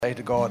Say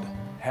to God,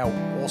 how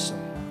awesome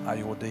are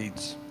your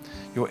deeds.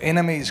 Your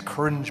enemies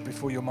cringe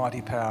before your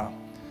mighty power.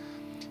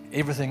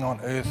 Everything on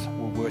earth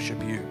will worship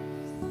you.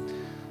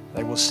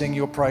 They will sing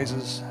your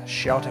praises,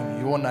 shouting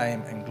your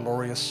name in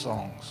glorious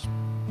songs.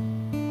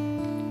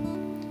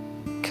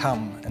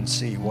 Come and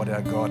see what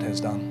our God has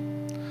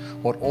done.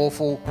 What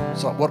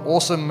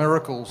awesome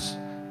miracles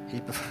he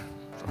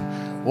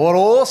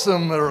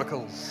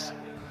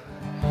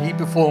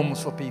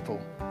performs for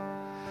people.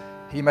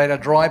 He made a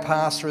dry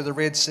path through the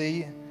Red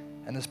Sea,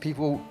 and his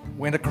people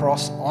went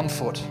across on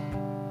foot.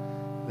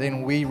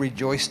 Then we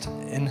rejoiced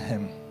in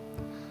him.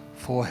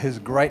 For his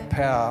great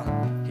power,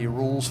 he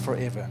rules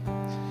forever.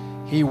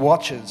 He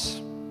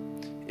watches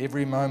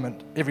every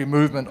movement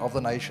of the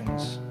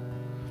nations.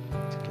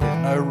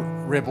 Let no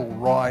rebel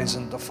rise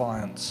in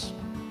defiance.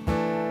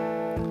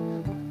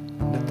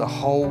 Let the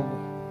whole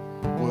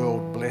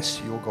world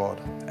bless your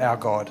God, our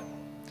God,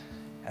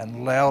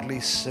 and loudly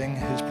sing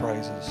his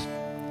praises.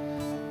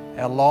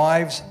 Our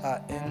lives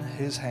are in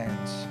his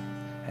hands,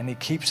 and he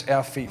keeps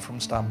our feet from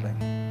stumbling.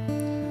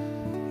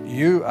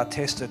 You have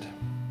tested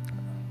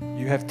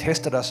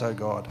us, O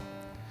God.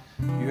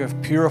 You have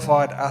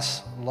purified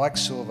us like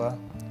silver.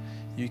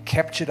 You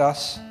captured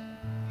us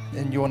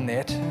in your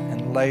net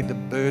and laid the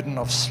burden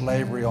of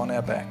slavery on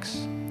our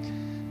backs.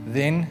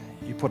 Then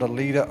you put a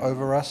leader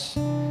over us.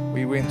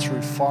 We went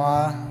through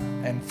fire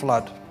and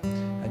flood,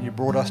 and you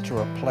brought us to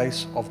a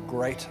place of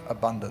great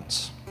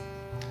abundance.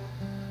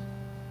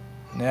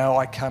 Now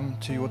I come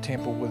to your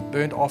temple with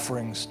burnt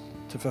offerings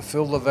to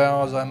fulfill the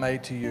vows I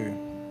made to you.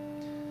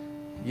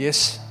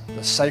 Yes,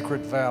 the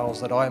sacred vows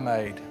that I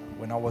made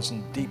when I was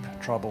in deep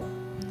trouble.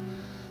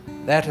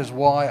 That is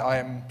why I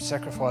am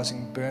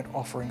sacrificing burnt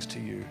offerings to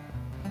you,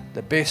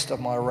 the best of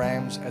my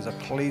rams as a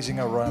pleasing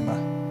aroma,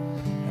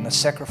 and a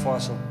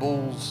sacrifice of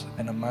bulls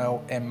and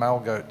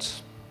male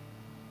goats.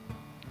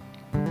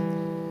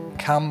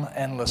 Come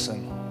and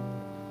listen,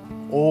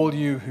 all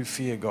you who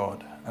fear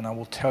God, and I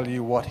will tell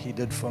you what he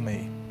did for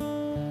me.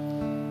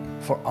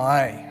 For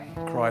I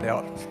cried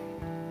out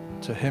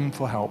to him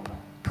for help,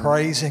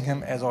 praising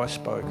him as I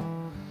spoke.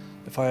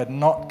 If I had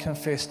not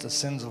confessed the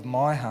sins of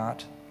my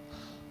heart,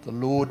 the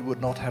Lord would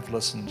not have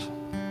listened.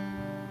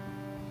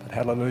 But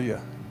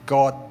hallelujah,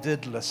 God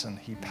did listen.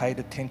 He paid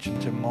attention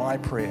to my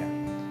prayer.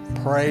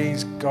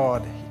 Praise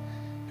God,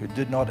 who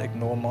did not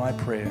ignore my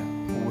prayer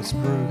or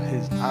withdrew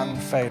his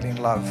unfailing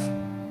love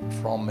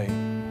from me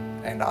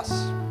and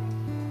us.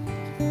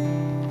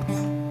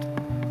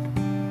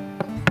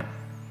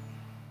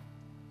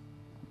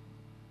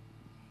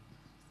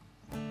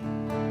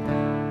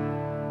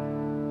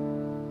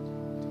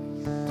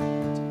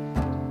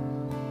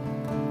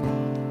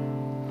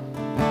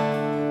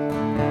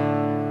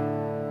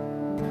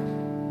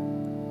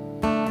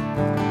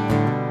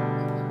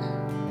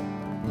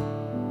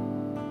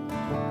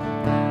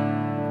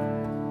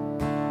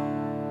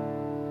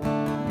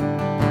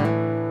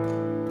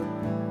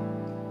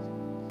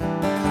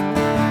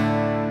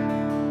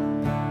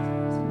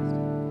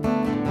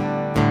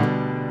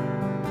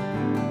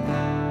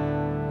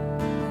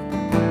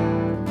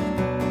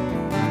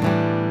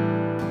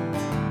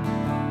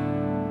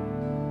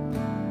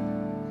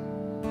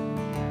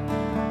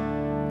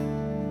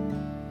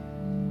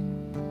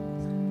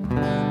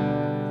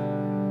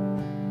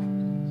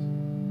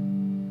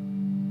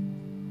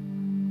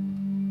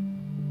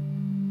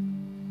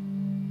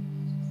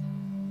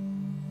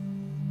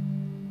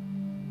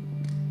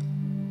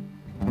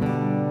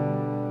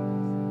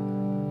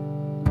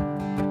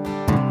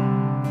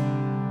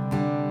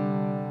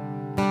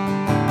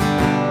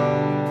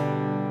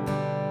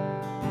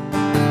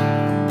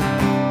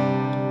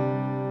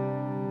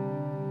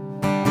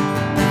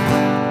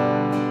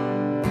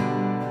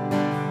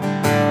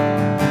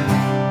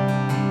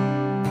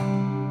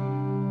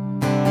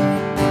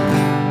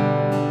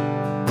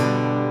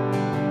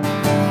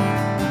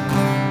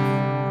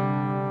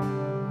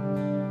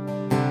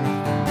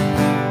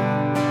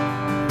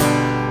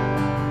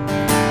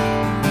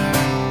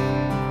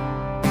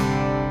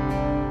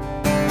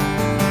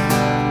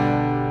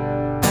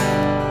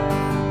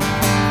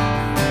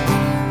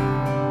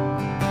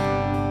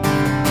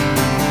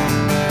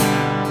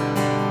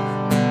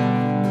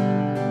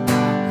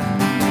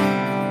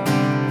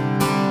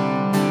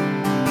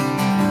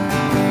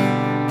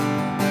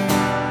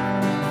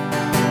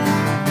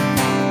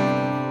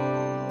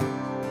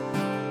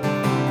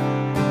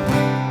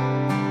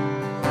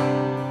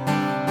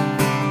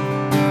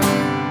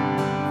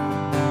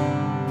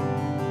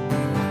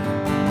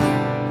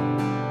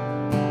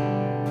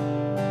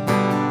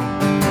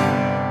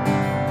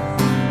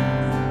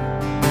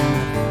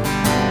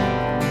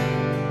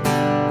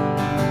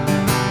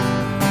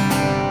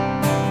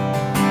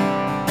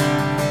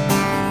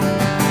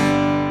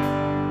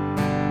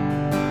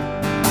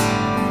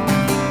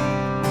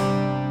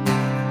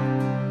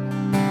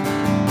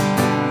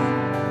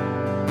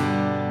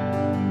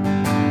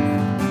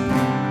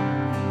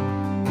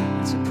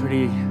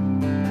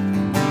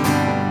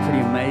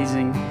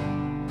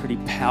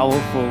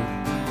 Powerful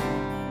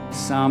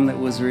psalm that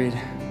was read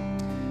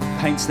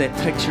paints that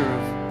picture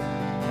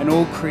of an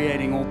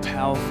all-creating,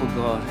 all-powerful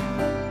God,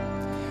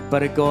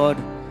 but a God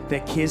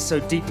that cares so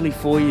deeply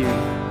for you,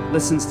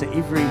 listens to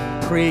every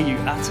prayer you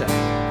utter.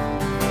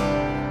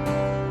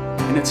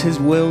 And it's His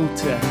will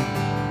to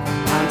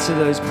answer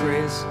those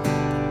prayers.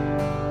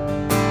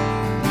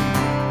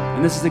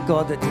 And this is the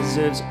God that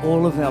deserves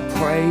all of our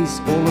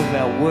praise, all of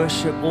our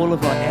worship, all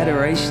of our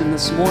adoration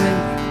this morning.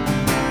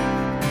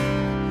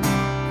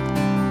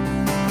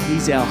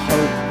 He's our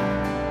hope.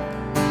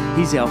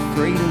 He's our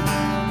freedom.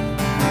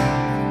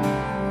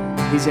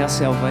 He's our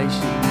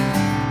salvation.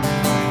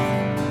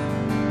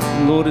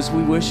 And Lord, as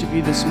we worship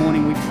you this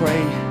morning, we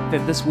pray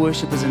that this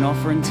worship is an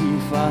offering to you,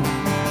 Father.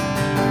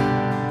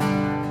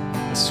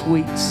 A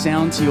sweet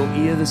sound to your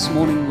ear this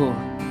morning, Lord.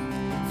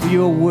 For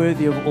you are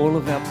worthy of all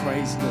of our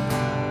praise, Lord.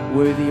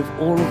 Worthy of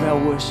all of our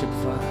worship,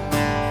 Father.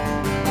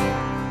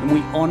 And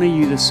we honor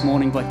you this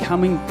morning by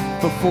coming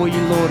before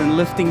you, Lord, and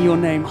lifting your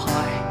name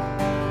high.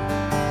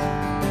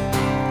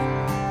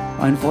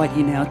 I invite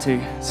you now to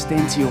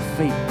stand to your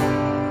feet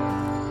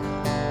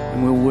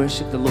and we'll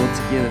worship the Lord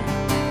together.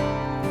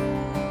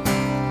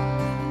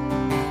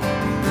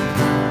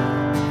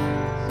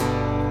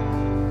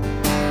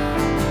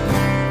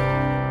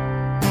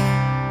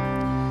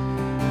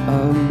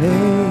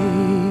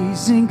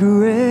 Amazing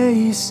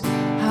grace,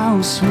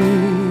 how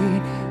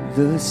sweet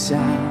the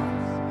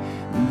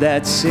sound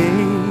that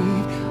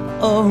saved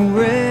a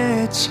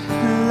wretch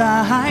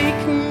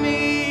like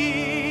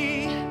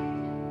me.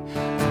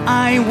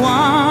 I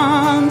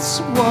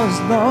once was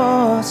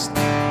lost,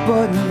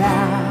 but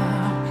now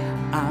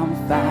I'm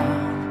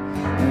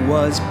found.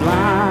 Was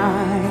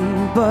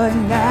blind, but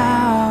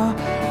now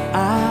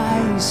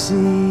I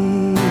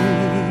see.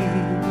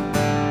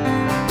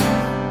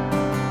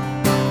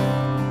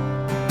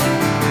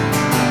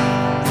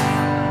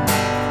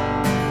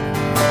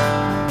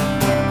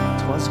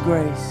 'Twas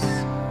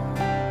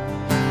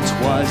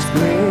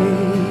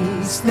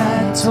grace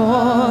that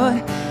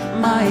taught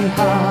my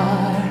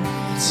heart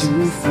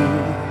to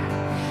fear,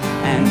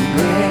 and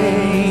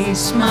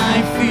grace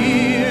my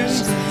fears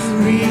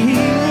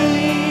relieve.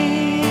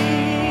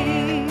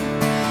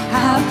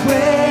 How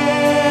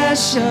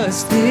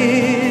precious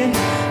did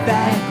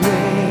that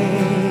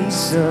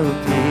grace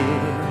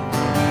appear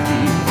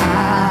the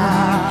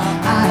hour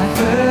I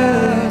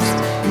first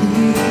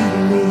believed.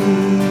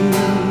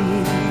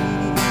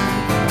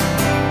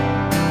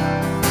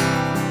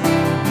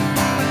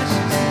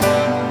 Precious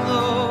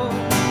Lord,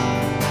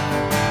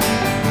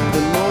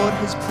 the Lord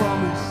has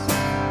promised.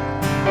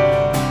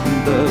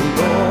 The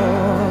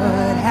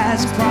Lord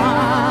has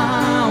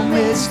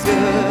promised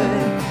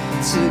good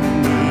to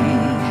me.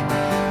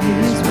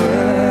 His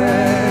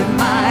word,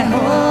 my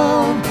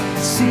hope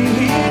secures.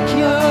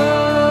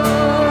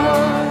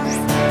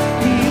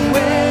 He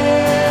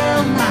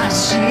will my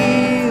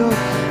shield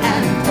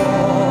and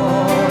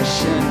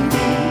portion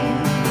be,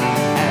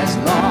 as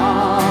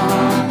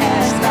long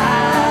as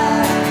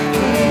life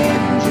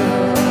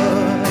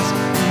endures.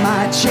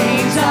 My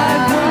chains are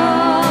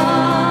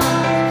gone,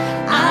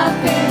 I've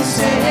been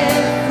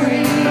set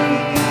free.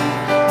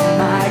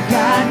 My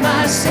God,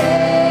 my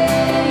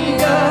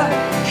Savior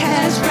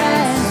has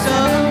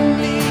ransomed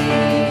me.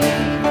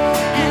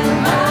 And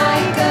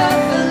like a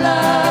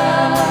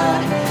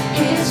flood,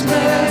 His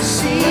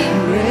mercy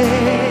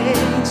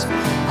reigns,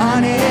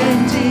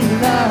 unending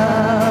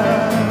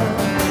love,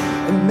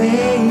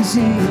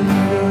 amazing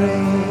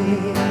grace.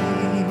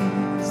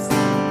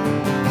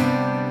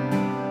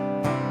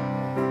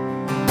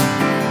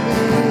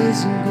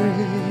 Amazing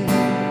grace.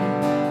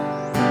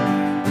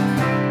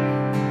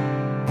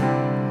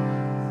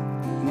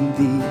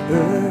 The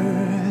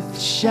earth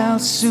shall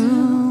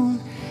soon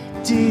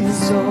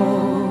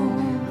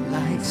dissolve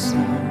like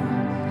snow.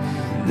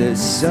 The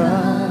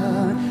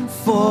sun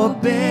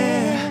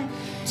forbear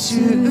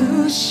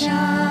to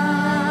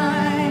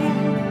shine,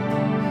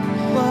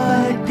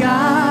 but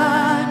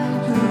God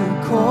who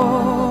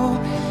called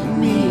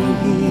me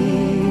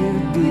here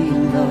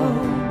below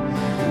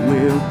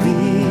will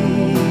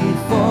be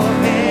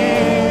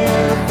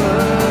forever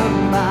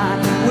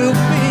mine. Will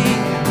be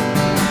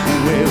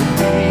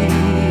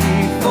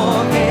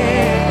forever,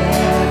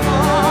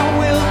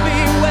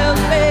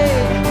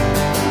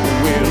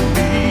 will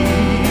be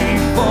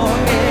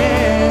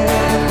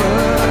forever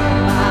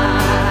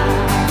mine.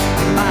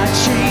 My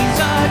chains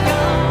are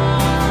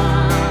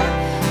gone,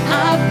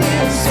 I've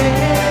been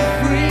set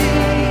free.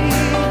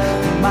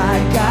 My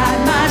God,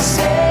 my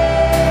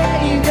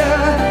Savior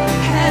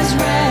has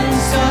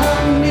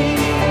ransomed me.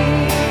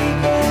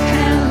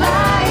 And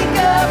like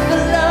a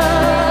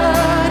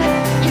flood,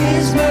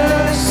 His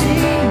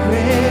mercy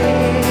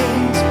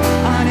reigns,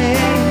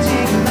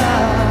 unending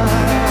love,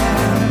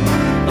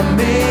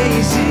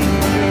 amazing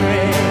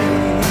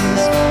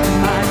grace.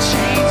 My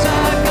chains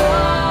are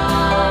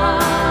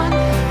gone,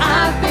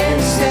 I've been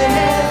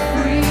set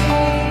free.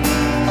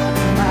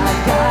 My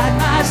God,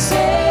 my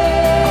Savior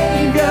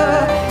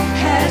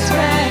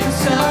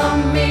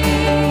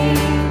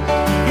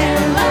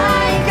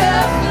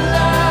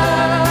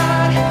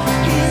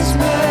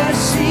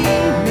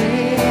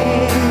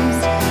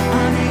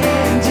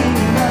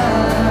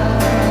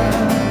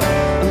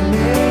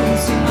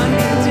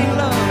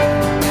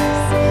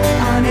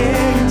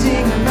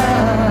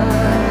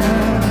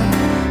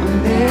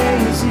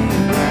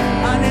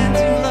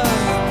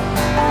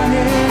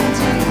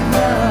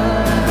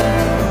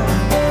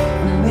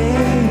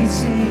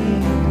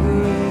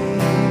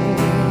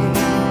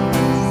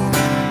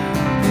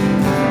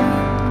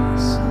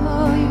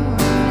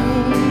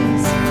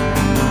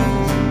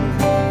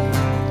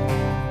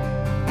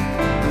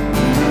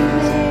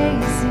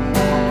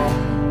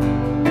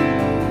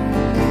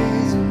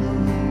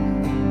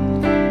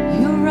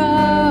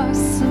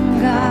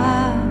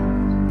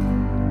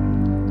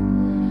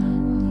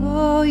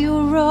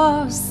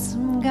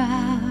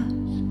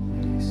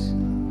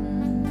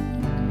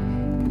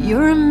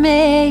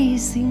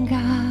amazing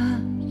God.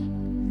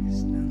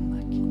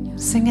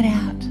 Sing it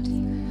out.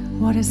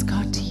 What is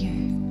God to you?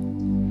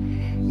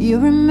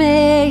 You're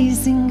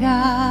amazing,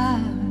 God.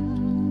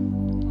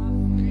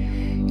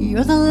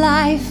 You're the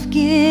life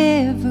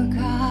giver,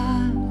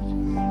 God.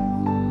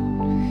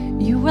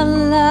 You are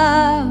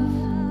love.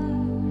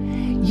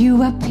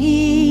 You are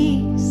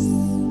peace.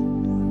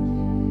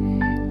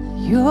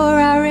 You're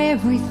our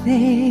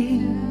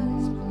everything.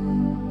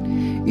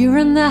 You're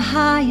in the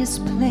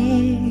highest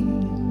place.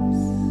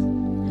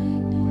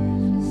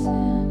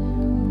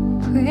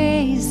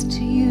 Praise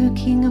to you,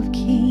 King of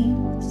Kings.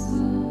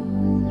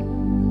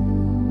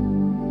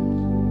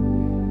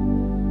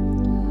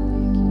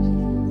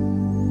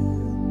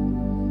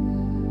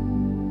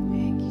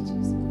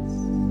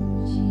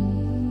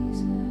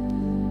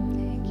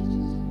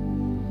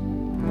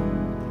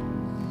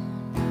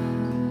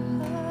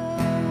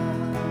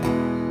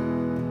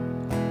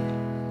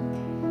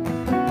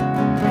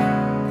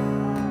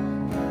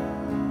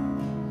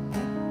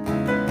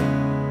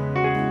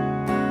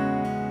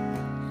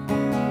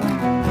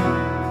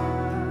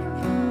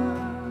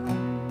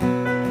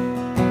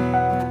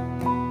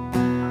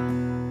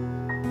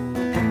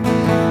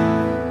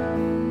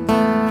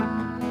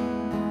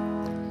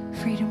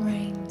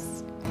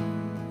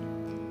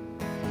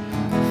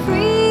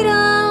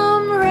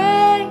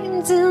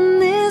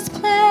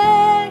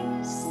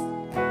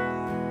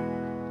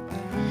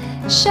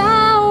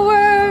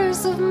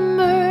 Showers of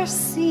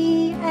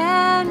mercy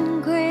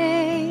and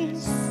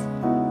grace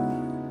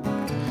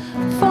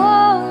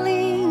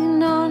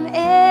falling on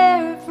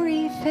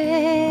every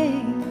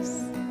face.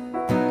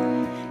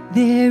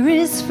 There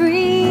is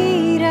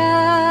freedom.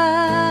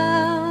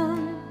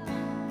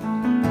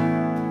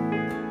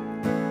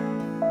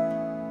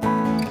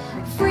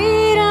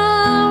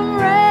 Freedom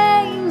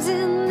reigns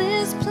in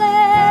this place.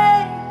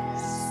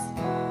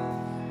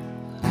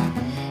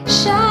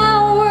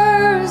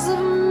 Showers of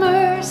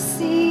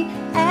mercy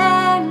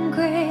and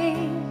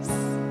grace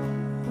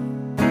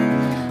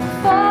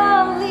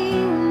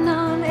falling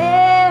on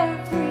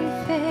every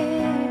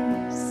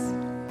face.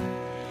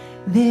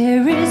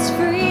 There is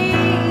freedom.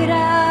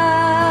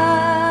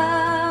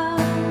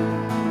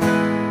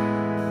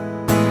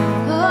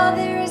 Oh,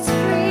 there is freedom.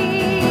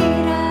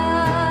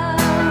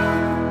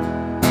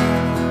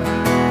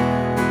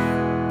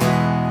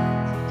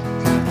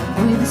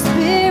 Where the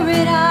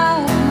Spirit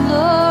of the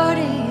Lord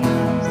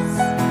is,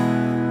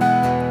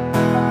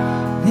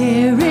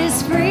 there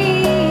is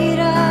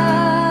freedom.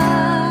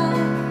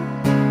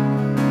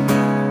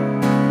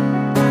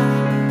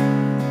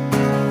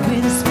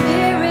 Where the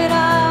Spirit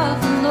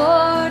of the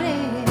Lord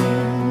is,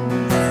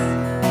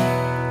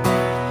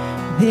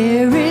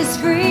 there is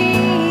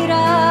freedom.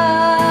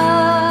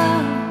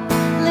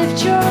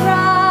 Lift your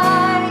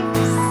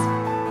eyes.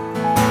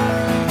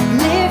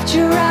 Lift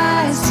your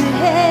eyes to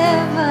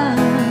heaven.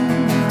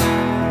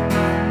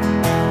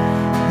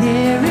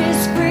 There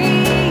is freedom.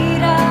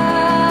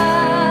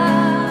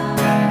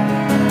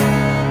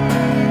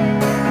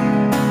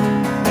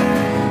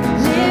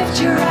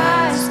 Lift your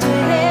eyes to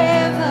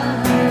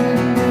heaven.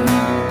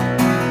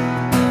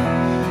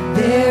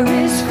 There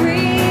is freedom.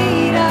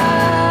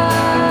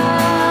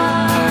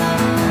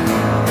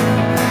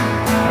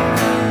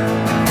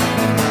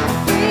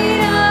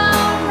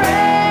 Freedom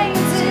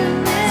reigns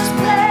in this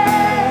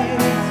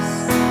place.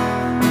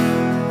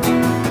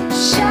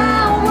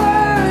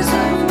 Showers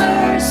of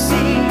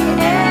mercy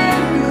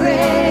and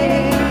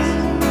grace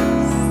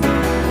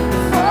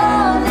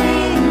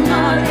falling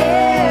on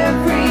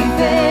every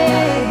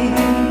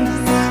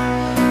face.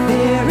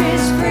 There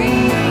is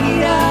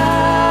freedom.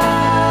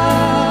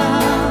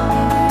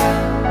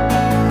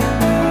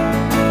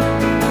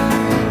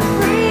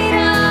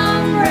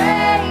 Freedom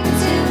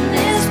reigns in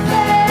this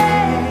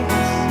place.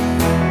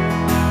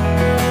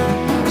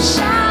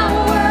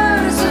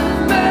 Showers of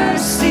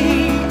mercy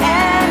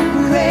and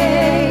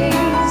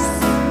grace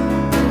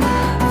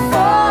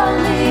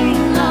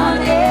falling on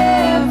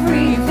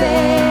every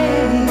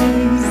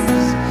face.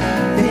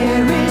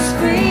 There is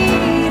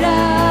freedom.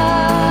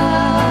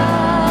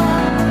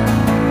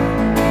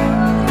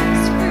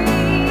 There's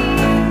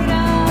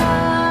freedom.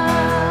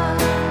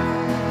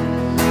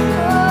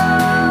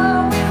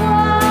 Oh, we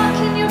walk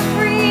in your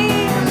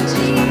freedom,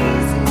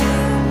 Jesus.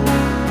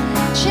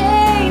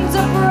 Chains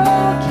are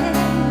broken.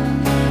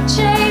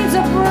 Chains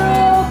are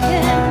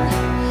broken.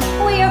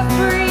 We are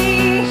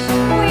free.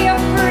 We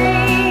are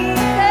free.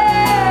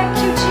 Thank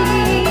you,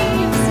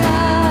 Jesus.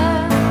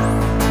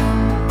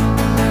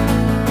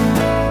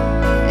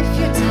 If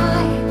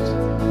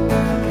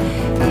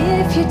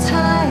you're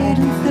tired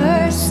and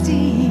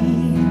thirsty,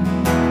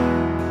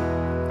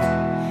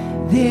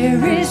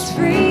 there is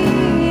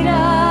freedom.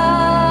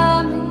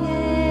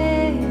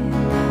 Yeah.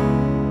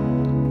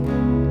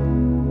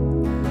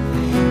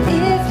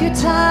 If you're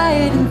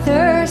tired and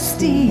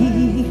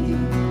thirsty,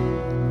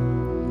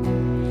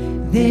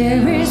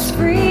 there is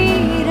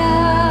freedom.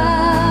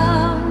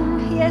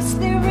 Yes,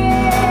 there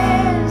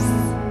is.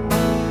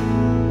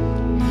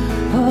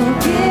 Oh,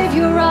 give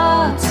your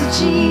all to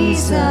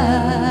Jesus.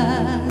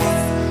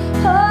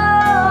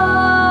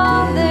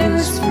 Oh, there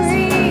is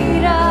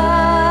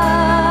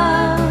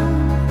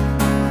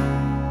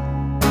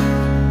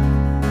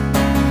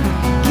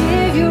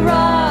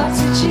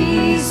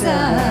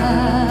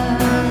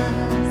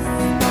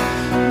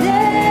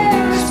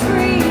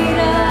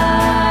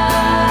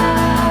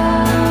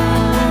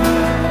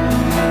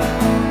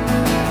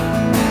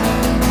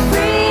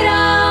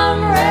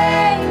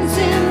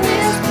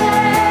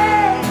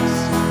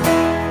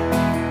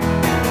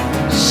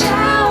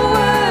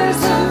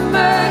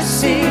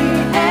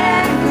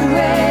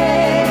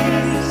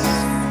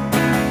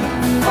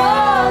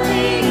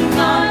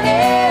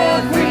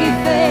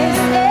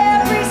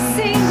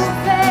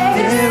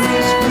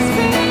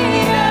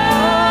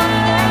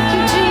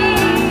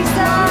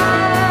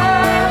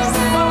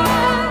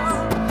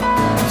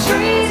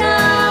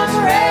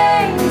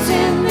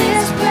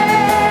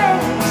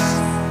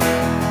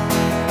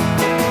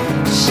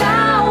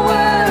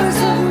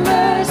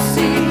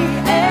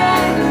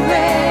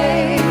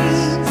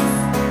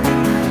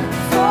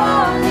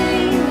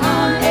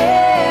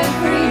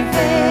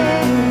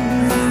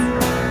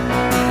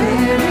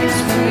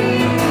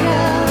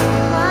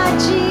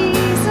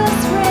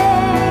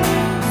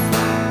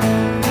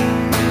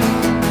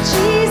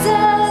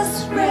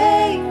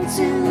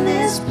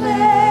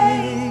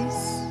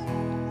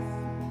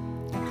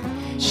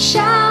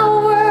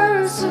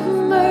showers of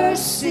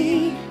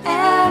mercy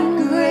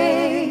and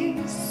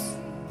grace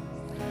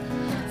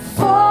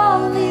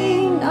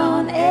falling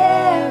on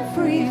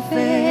every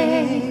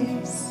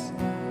face.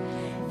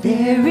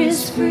 There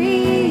is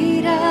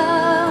freedom.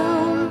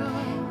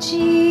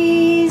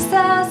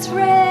 Jesus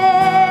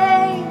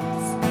reigns.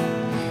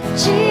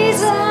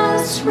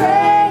 Jesus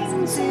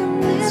reigns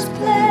in this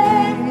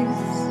place.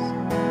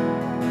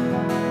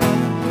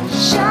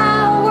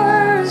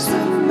 Showers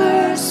of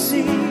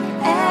mercy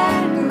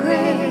and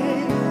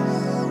grace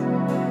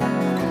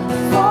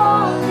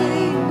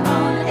falling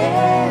on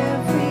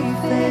every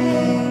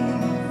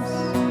face.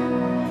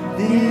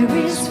 There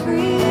is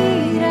freedom.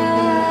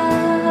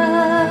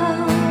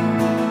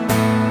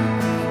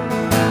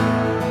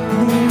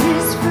 There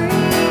is freedom.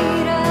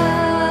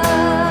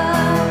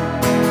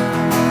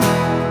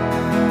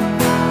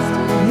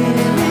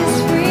 There is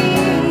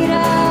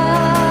freedom.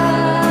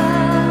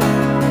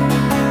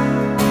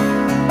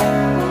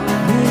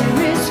 There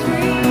is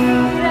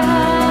freedom.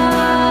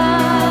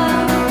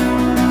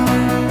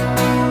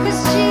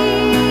 'Cause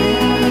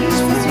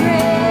Jesus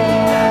reigns.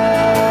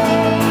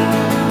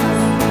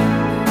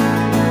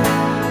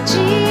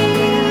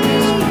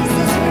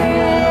 Jesus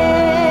reigns.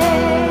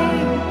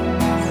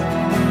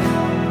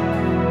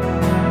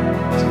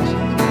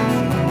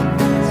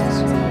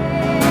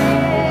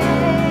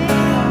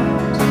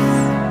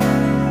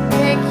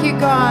 Thank you,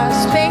 God.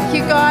 Thank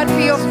you, God, for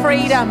your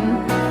freedom.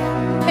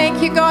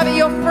 Thank you, God, that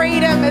your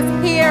freedom is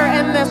here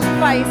in this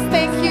place.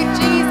 Thank you,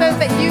 Jesus,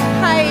 that you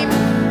came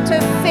to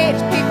set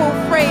people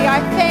free. I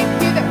thank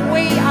you that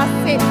we are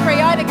set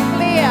free. I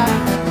declare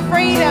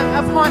freedom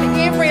upon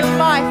every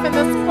life in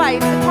this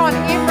place, upon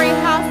every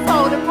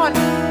household, upon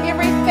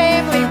every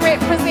family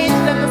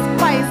represented in this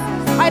place.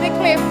 I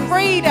declare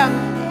freedom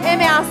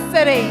in our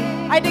city.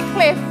 I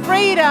declare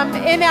freedom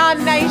in our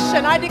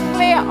nation. I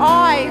declare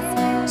eyes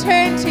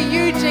turn to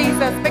you,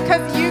 Jesus,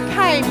 because you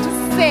came to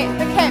set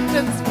the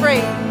captives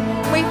free.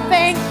 We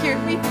thank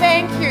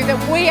you that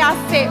we are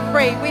set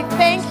free. We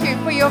thank you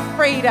for your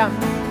freedom.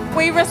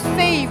 We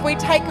receive, we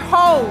take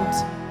hold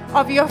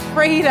of your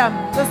freedom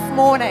this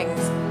morning.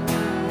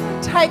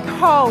 Take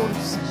hold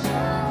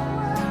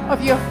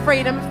of your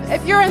freedom.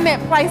 If you're in that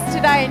place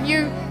today and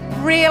you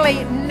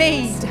really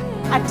need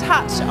a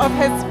touch of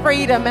his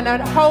freedom in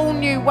a whole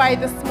new way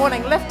this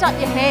morning, lift up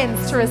your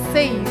hands to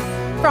receive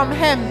from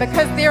him,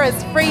 because there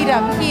is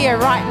freedom here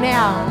right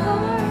now.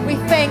 We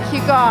thank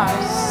you, God.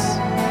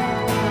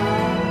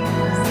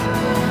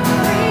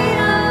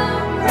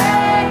 Freedom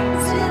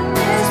reigns in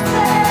this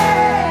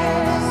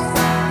place.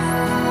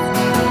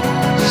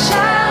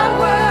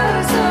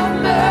 Showers of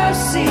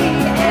mercy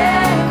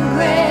and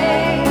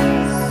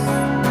grace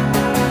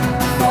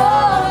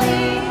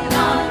falling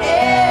on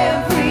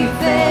every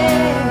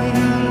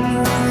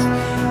face.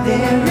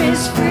 There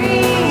is freedom.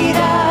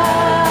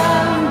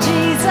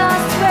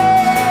 Jesus reigns.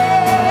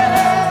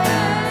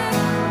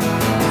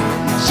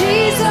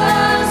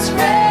 Jesus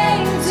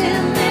reigns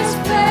in this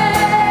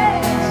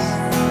place.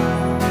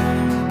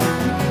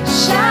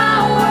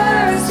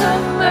 Showers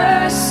of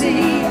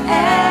mercy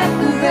and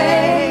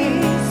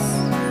grace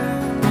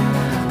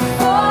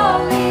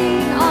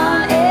falling on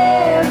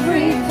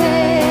every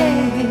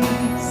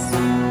face.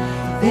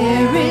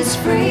 There is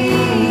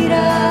freedom.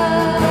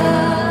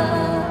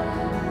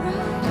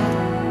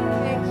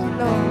 Thank you,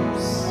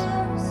 Lord.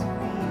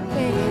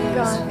 Thank you,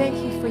 God. Thank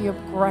you for your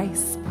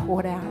grace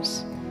poured out,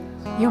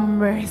 your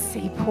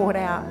mercy poured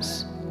out.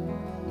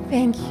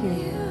 Thank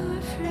you.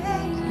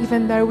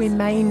 Even though we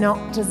may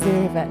not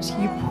deserve it,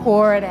 you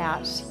pour it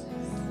out.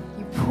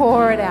 You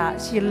pour it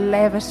out. You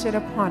lavish it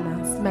upon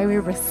us. May we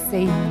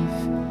receive.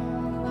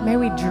 May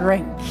we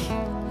drink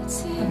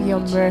of your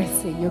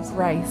mercy, your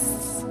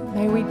grace.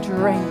 May we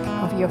drink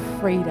of your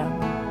freedom.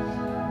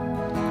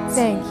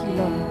 Thank you,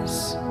 Lord.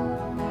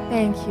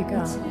 Thank you,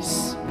 God.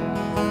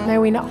 May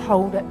we not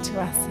hold it to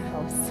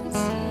ourselves.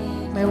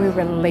 May we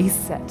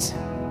release it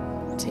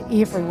to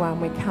everyone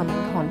we come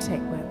in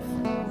contact with.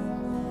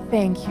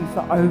 Thank you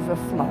for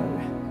overflow.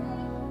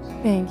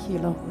 Thank you,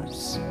 Lord.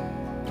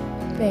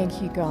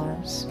 Thank you,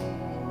 God.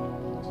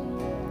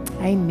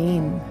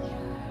 Amen.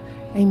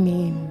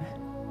 Amen.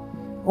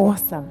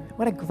 Awesome.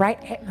 What a great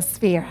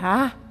atmosphere,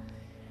 huh?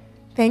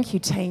 Thank you,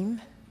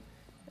 team.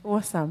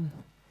 Awesome.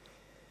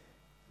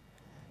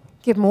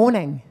 Good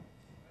morning.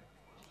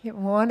 Good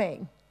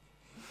morning.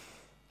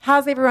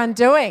 How's everyone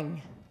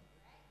doing?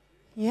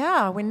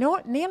 Yeah, we're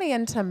not nearly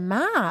into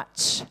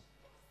March.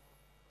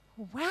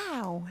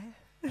 Wow.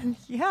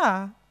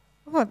 Yeah.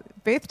 Oh,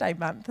 birthday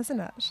month, isn't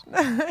it?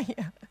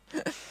 Yeah.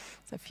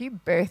 There's a few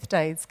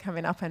birthdays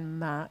coming up in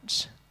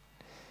March.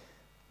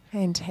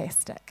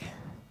 Fantastic.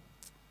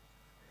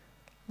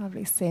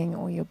 Lovely seeing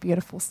all your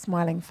beautiful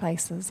smiling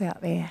faces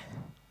out there.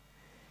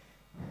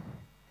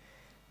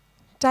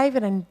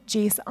 David and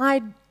Jess,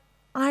 I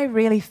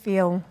really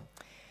feel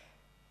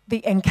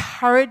the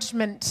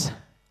encouragement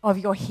of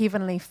your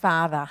Heavenly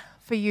Father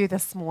for you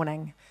this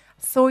morning.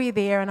 I saw you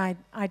there and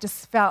I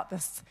just felt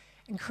this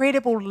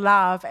incredible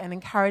love and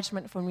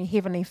encouragement from your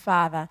Heavenly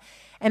Father.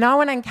 And I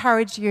want to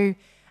encourage you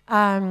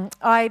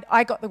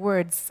I got the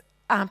words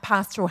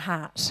pastoral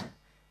heart,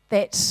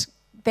 that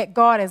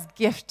God has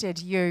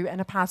gifted you in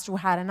a pastoral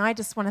heart. And I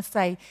just want to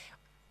say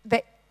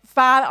that,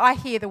 Father, I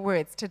hear the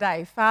words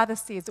today. Father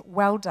says,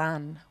 well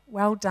done,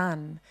 well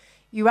done.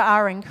 You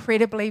are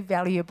incredibly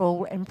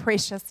valuable and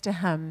precious to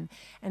him.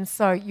 And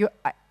so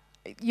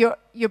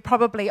you're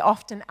probably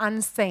often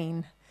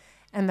unseen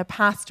in the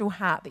pastoral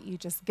heart that you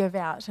just give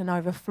out and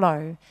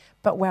overflow.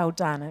 But well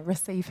done. And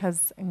receive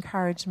his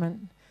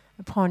encouragement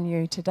upon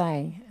you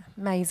today.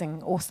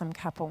 Amazing, awesome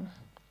couple.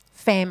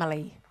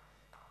 Family.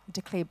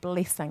 Declare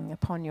blessing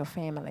upon your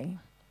family.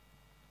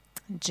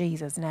 In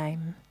Jesus'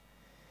 name.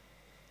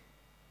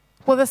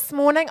 Well, this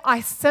morning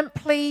I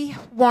simply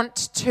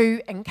want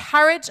to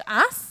encourage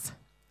us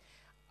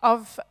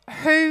of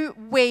who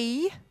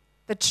we,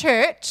 the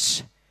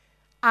church,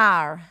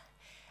 are.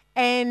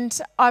 And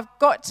I've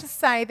got to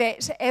say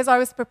that as I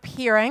was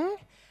preparing,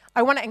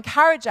 I want to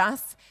encourage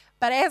us,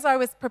 but as I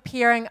was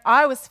preparing,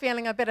 I was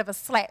feeling a bit of a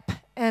slap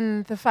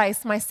in the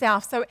face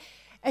myself. So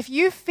if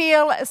you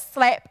feel a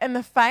slap in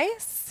the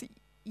face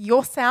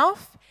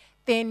yourself,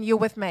 then you're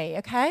with me,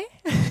 okay?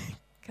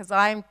 Because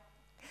I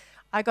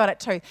got it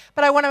too.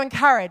 But I want to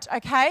encourage,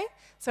 okay?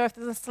 So if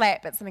there's a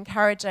slap, it's an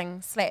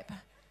encouraging slap.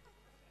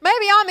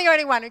 Maybe I'm the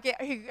only one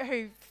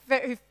who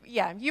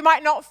you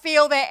might not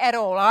feel that at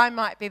all. I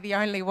might be the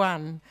only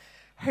one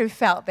who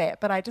felt that.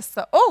 But I just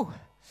thought,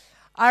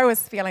 I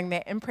was feeling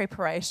that in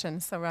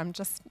preparation, so I'm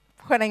just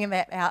putting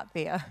that out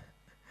there.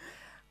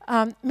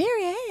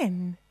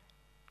 Marianne,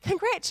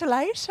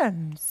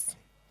 congratulations.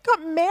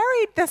 Got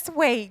married this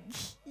week.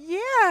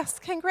 Yes,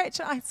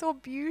 congratulations. I saw a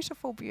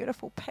beautiful,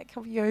 beautiful pic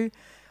of you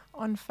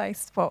on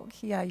Facebook.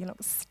 Yeah, you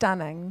look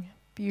stunning.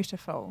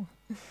 Beautiful.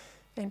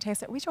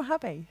 Fantastic. Where's your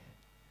hubby?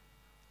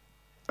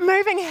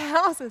 Moving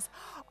houses.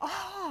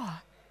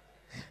 Oh.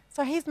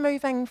 So he's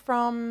moving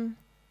from...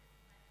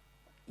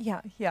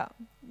 Yeah.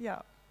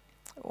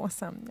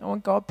 Awesome. Oh,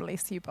 God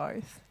bless you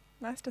both.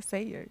 Nice to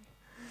see you.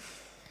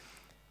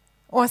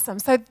 Awesome.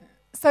 So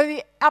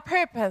our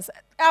purpose,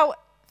 our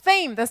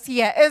theme this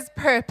year is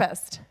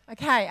purposed.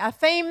 Okay, our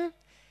theme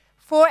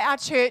for our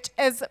church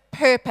is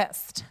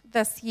purposed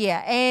this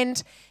year.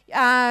 And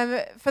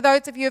for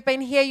those of you who have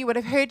been here, you would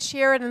have heard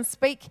Sheridan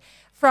speak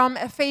from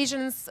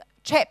Ephesians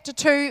chapter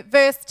 2,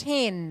 verse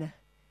 10.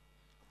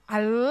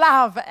 I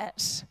love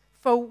it.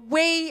 For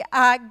we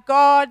are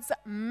God's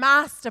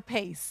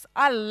masterpiece.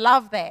 I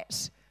love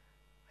that.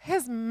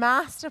 His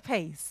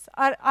masterpiece.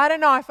 I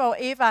don't know if I'll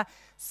ever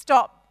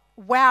stop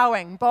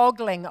wowing,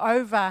 boggling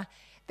over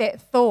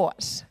that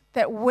thought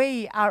that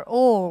we are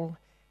all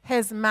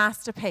his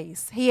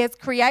masterpiece. He has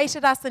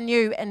created us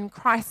anew in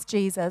Christ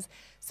Jesus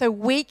so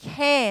we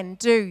can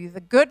do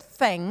the good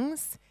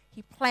things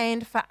he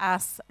planned for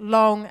us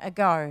long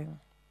ago.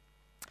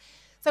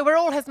 So we're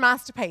all his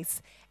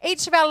masterpiece.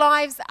 Each of our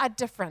lives are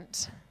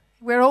different.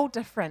 We're all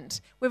different.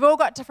 We've all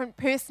got different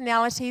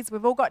personalities.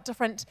 We've all got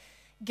different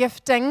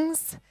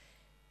giftings.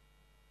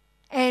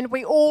 And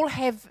we all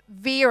have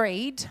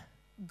varied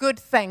good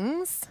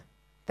things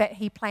that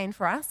he planned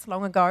for us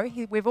long ago.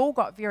 We've all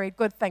got very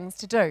good things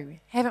to do,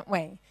 haven't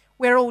we?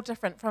 We're all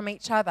different from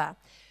each other.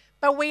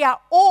 But we are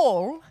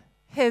all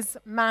his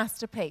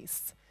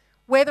masterpiece.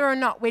 Whether or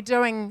not we're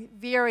doing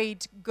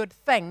varied good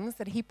things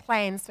that he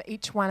planned for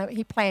each one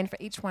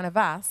of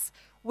us,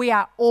 we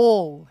are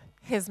all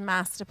his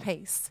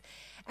masterpiece.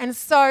 And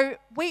so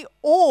we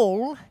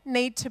all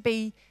need to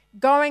be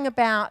going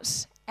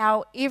about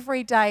our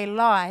everyday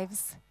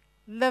lives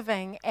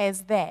living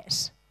as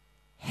that,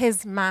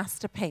 his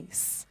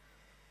masterpiece.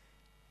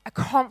 A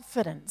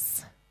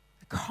confidence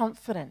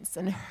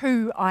in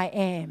who I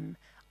am.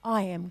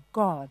 I am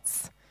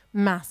God's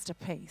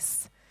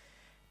masterpiece.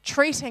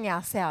 Treating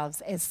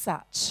ourselves as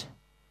such.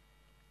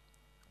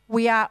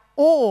 We are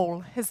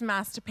all his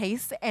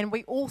masterpiece, and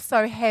we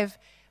also have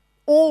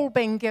all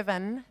been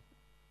given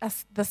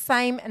the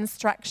same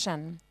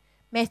instruction.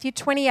 Matthew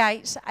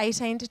 28,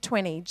 18 to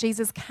 20.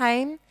 Jesus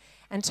came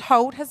and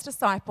told his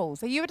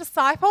disciples. Are you a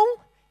disciple?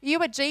 Are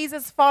you a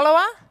Jesus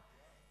follower?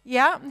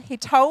 Yeah, he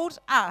told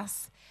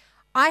us,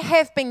 I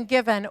have been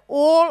given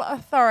all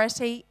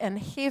authority in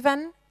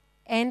heaven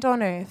and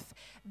on earth.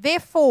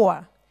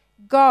 Therefore,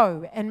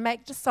 go and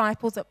make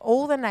disciples of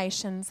all the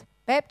nations,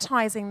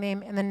 baptizing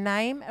them in the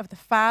name of the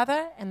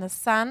Father and the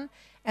Son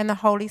and the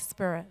Holy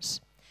Spirit.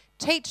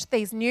 Teach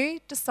these new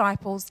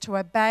disciples to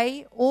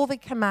obey all the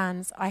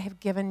commands I have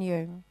given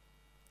you.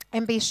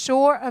 And be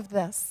sure of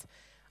this,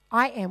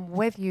 I am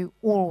with you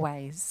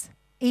always,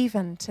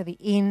 even to the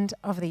end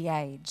of the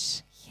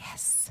age.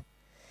 Yes.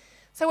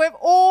 So we're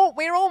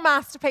all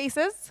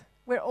masterpieces.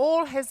 We're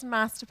all his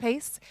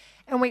masterpiece.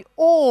 And we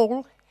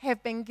all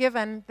have been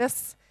given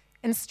this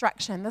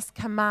instruction, this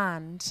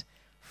command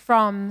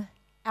from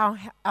our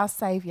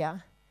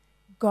Saviour.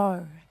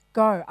 Go.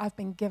 I've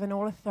been given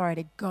all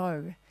authority.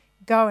 Go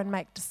and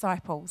make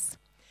disciples.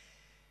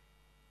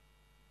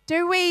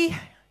 Do we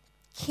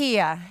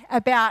care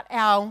about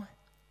our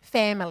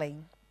family?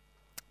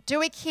 Do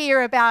we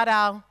care about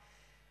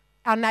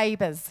our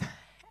neighbours,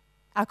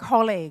 our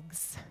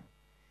colleagues?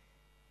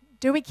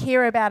 Do we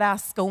care about our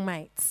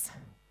schoolmates?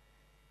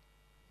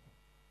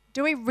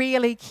 Do we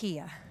really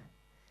care?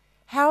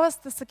 How is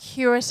the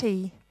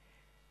security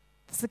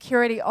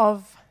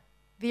of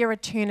their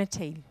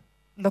eternity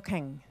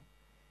looking?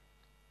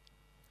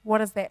 What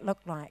does that look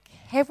like?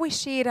 Have we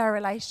shared our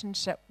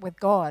relationship with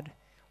God,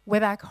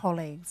 with our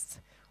colleagues,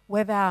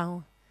 with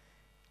our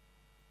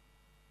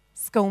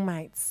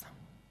schoolmates,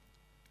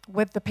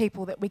 with the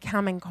people that we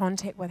come in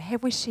contact with?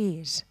 Have we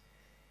shared?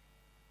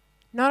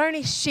 Not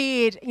only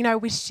shared,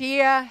 we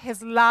share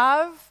His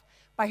love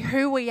by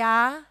who we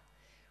are.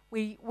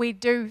 We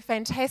do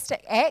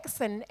fantastic acts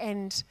and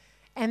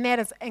that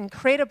is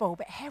incredible.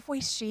 But have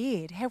we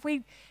shared? Have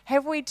we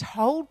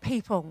told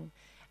people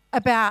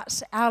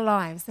about our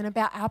lives and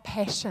about our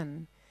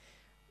passion,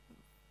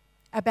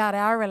 about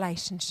our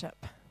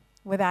relationship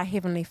with our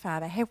Heavenly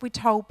Father? Have we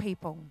told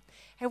people?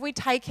 Have we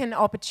taken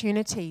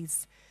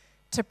opportunities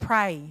to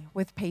pray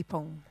with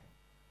people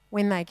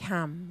when they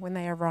come, when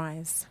they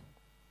arise?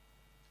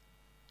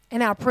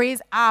 And our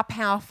prayers are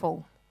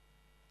powerful.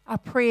 Our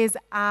prayers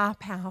are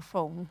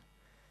powerful.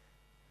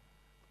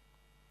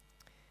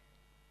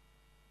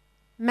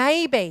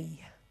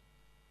 Maybe,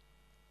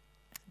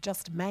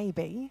 just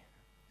maybe,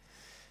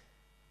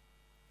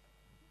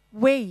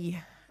 we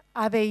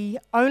are the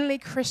only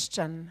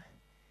Christian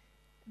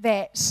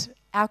that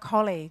our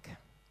colleague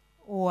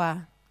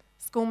or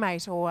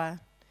schoolmate or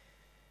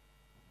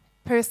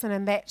person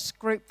in that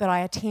group that I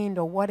attend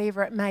or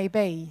whatever it may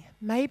be,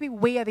 maybe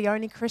we are the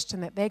only Christian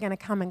that they're going to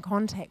come in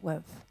contact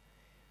with.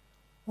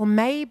 Or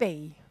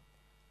maybe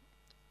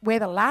we're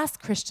the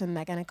last Christian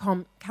they're going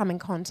to come in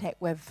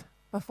contact with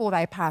before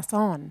they pass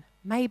on.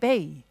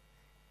 Maybe.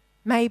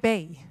 Well,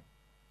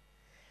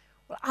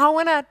 I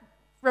want to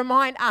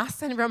remind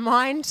us and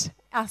remind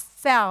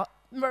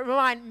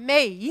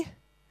me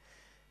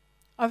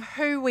of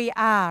who we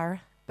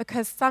are,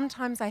 because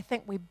sometimes I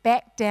think we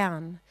back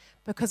down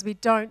because we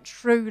don't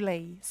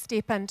truly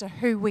step into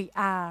who we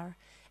are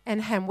in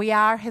Him. We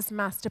are His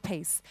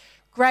masterpiece.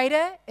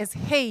 Greater is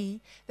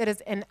He that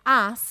is in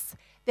us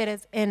that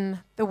is in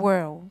the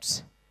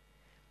world.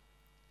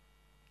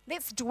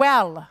 Let's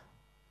dwell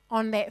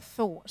on that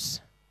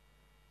thought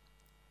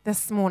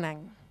this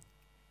morning.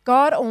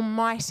 God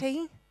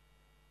Almighty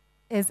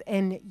is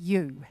in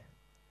you.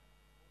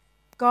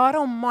 God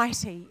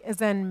Almighty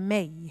is in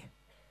me.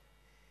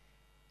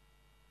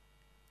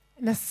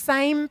 And the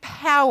same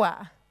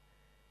power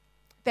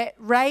that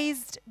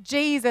raised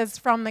Jesus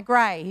from the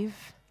grave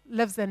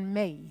lives in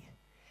me.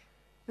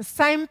 The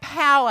same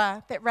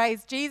power that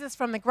raised Jesus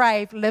from the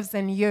grave lives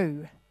in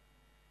you.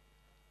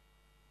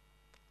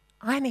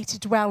 I need to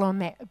dwell on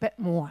that a bit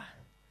more.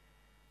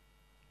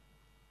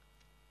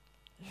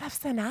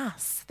 Lives in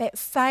us, that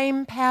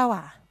same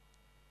power.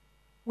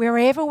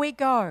 Wherever we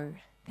go,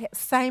 that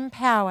same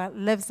power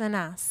lives in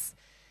us.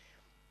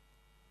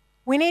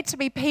 We need to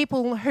be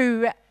people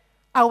who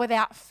are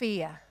without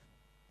fear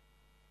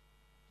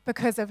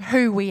because of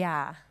who we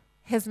are,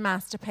 His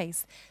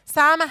masterpiece.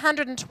 Psalm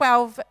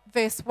 112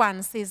 verse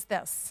 1 says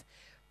this: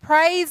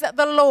 "Praise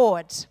the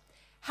Lord.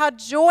 How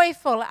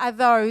joyful are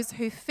those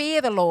who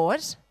fear the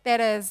Lord," that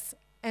is,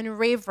 in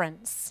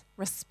reverence,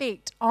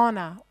 respect,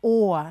 honor,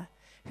 awe,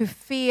 who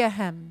fear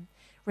Him,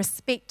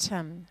 respect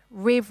Him,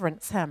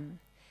 reverence Him.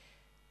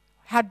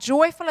 How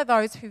joyful are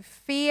those who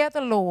fear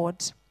the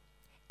Lord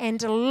and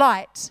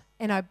delight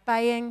in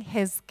obeying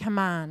His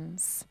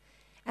commands.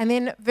 And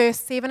then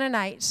verse 7 and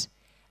 8,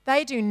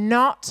 they do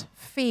not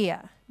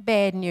fear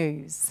bad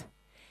news.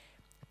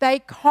 They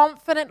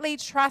confidently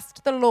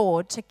trust the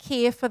Lord to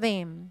care for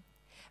them.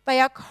 They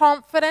are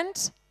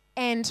confident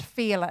and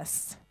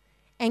fearless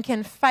and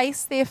can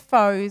face their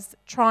foes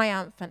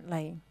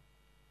triumphantly.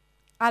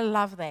 I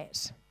love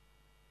that.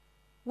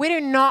 We do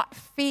not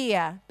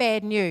fear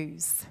bad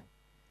news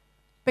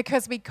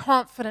because we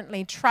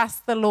confidently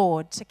trust the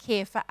Lord to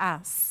care for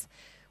us.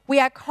 We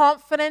are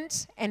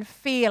confident and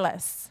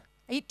fearless.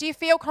 Do you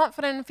feel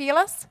confident and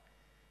fearless?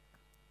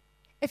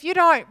 If you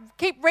don't,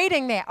 keep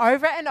reading that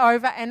over and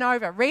over and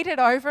over. Read it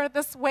over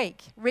this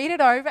week. Read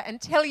it over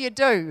until you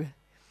do,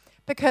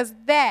 because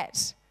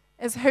that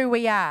is who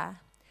we are.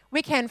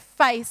 We can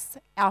face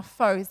our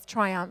foes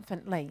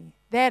triumphantly.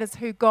 That is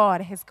who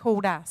God has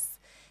called us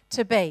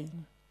to be.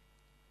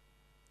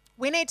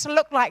 We need to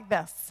look like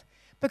this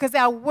because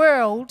our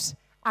world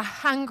are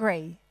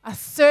hungry, are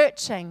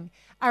searching,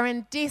 are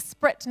in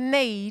desperate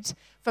need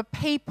for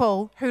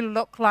people who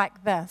look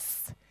like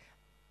this.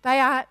 They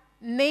are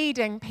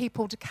needing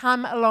people to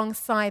come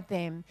alongside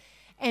them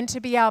and to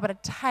be able to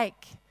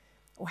take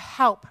or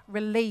help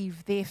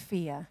relieve their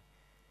fear.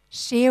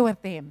 Share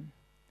with them,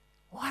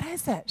 what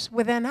is it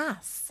within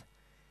us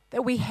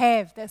that we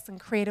have this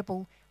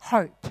incredible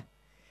hope,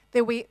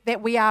 that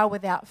we are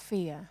without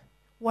fear?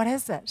 What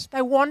is it?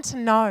 They want to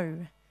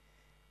know.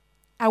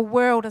 Our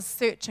world is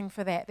searching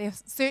for that. They're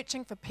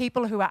searching for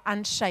people who are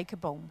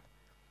unshakable,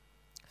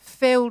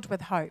 filled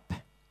with hope.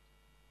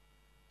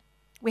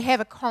 We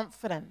have a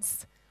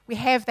confidence. We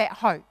have that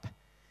hope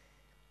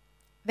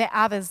that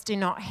others do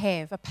not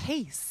have, a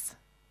peace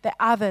that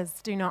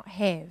others do not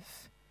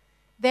have.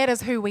 That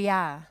is who we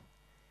are.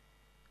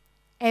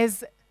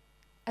 As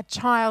a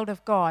child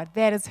of God,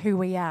 that is who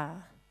we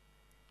are.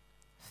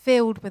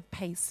 Filled with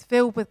peace,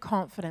 filled with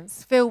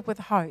confidence, filled with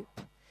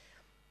hope.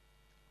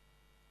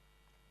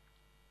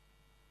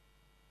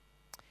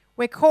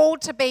 We're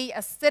called to be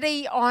a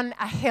city on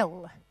a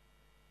hill.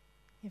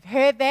 You've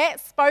heard that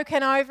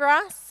spoken over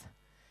us.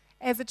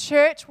 As a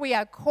church, we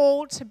are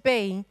called to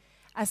be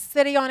a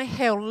city on a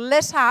hill,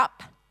 lit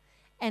up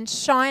and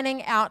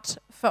shining out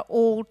for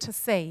all to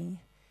see.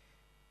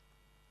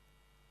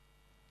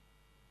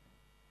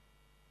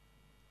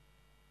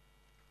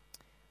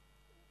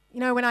 You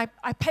know, when I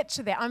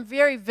picture that, I'm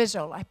very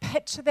visual. I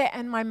picture that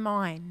in my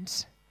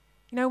mind.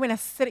 You know, when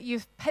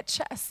you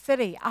picture a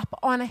city up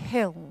on a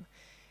hill,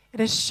 it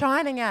is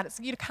shining out.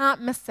 You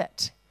can't miss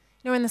it.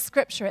 You know, in the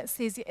scripture it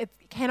says it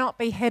cannot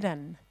be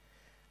hidden.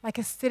 Like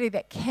a city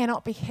that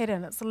cannot be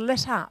hidden. It's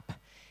lit up.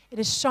 It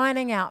is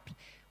shining out.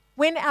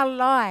 When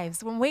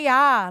we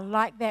are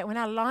like that, when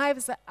our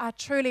lives are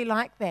truly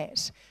like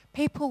that,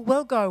 people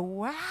will go,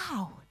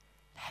 wow,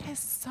 that is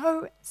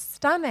so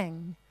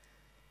stunning.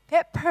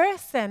 That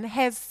person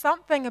has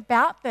something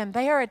about them.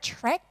 They are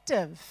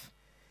attractive.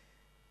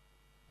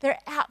 They're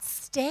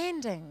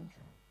outstanding.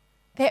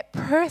 That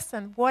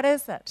person, what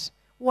is it?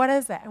 What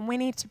is it? And we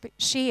need to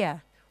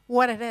share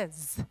what it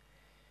is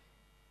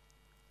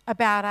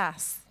about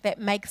us that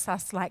makes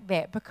us like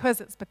that,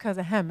 because it's because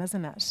of Him,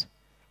 isn't it?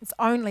 It's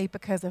only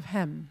because of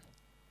Him.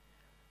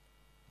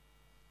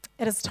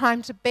 It is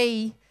time to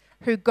be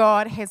who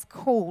God has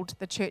called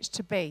the church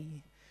to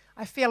be.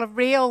 I feel a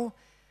real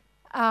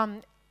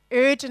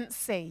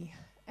urgency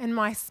in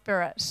my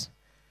spirit,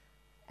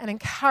 an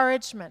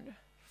encouragement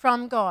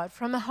from God,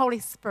 from the Holy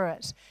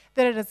Spirit,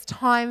 that it is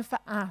time for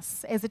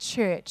us as a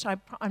church.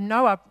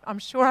 I'm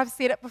sure I've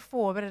said it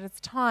before, but it is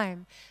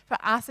time for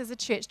us as a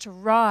church to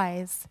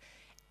rise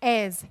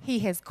as He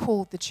has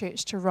called the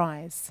church to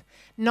rise.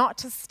 Not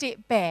to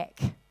step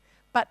back,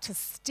 but to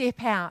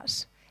step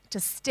out, to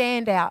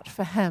stand out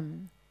for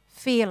Him,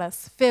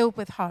 fearless, filled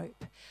with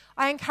hope.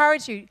 I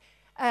encourage you,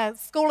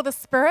 School of the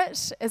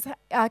Spirit is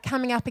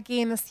coming up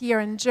again this year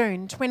in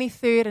June,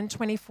 23rd and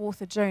 24th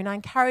of June. I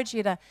encourage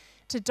you to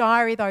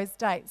diary those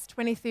dates,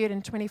 23rd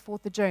and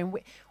 24th of June.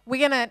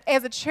 We're going to,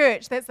 as a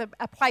church, that's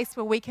a place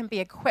where we can be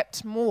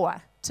equipped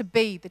more to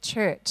be the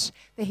church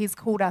that He's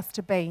called us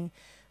to be.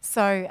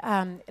 So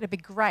it'll be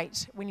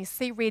great. When you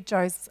see Red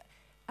Joe's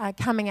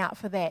coming out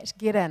for that,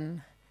 get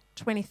in,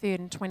 23rd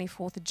and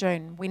 24th of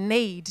June. We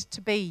need to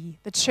be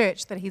the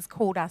church that He's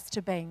called us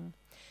to be.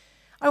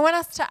 I want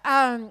us to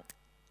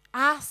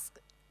ask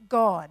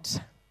God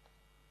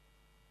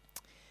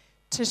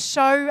to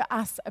show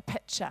us a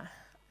picture.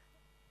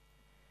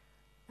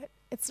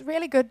 It's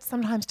really good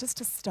sometimes just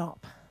to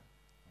stop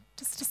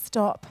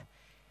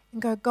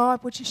and go,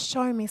 God, would you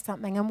show me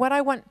something? And what I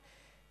want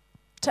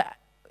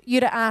you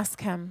to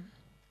ask Him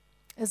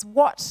is,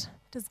 what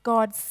does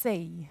God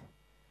see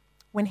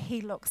when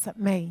He looks at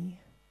me?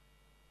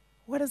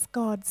 What does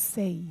God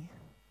see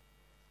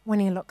when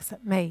He looks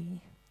at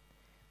me?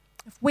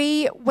 If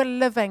we were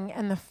living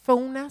in the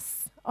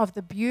fullness of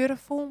the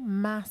beautiful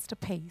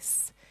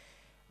masterpiece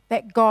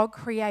that God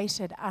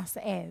created us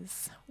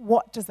as,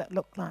 what does it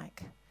look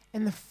like?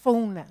 In the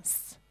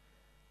fullness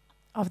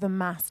of the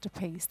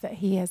masterpiece that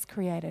He has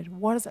created,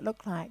 what does it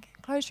look like?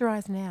 Close your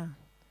eyes now.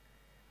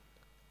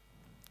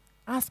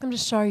 Ask Him to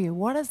show you.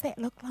 What does that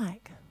look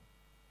like?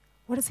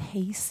 What does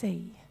He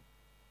see?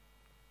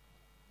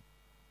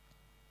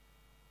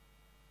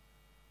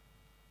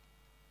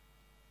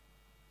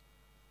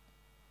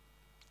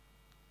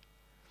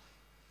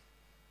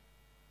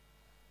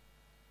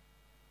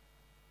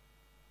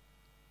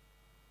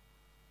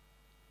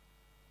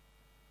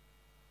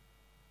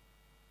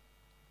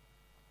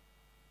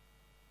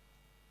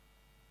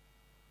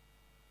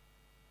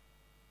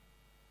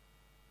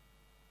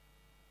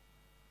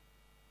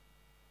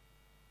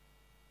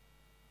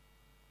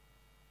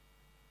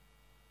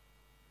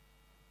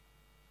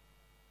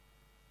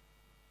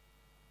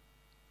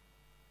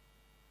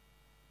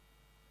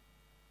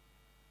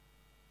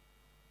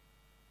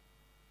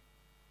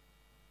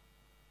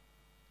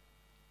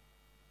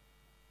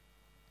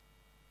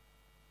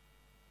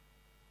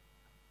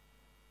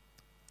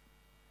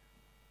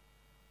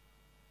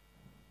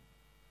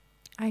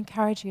 I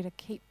encourage you to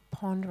keep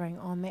pondering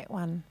on that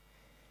one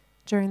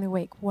during the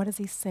week. What does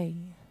He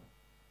see?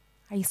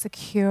 Are you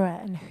secure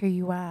in who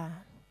you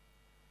are?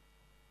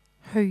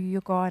 Who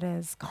your God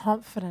is?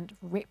 Confident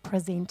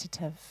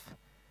representative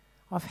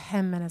of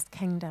Him and His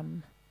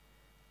kingdom.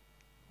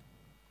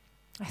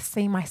 I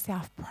see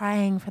myself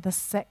praying for the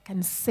sick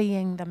and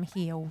seeing them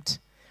healed,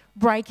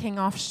 breaking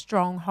off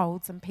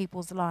strongholds in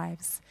people's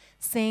lives,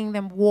 seeing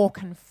them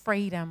walk in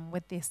freedom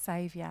with their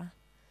Saviour.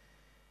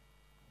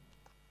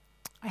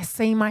 I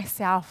see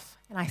myself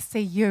and I see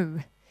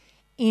you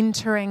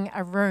entering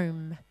a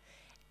room,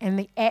 and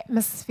the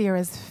atmosphere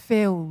is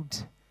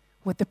filled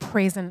with the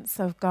presence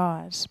of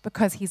God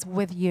because He's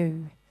with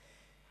you.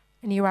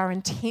 And you are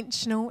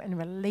intentional in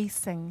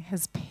releasing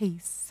His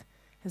peace,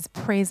 His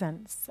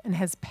presence, and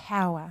His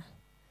power.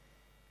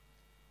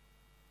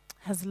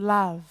 His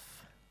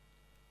love,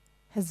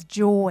 His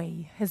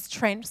joy, His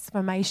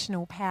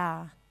transformational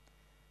power.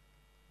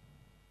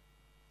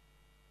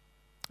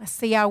 I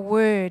see our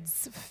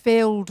words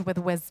filled with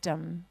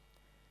wisdom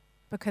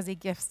because He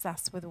gifts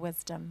us with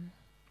wisdom.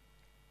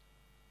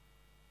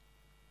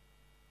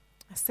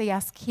 I see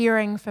us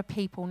caring for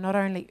people, not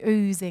only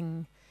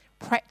oozing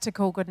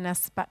practical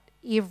goodness, but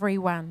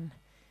everyone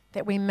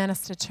that we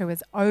minister to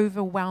is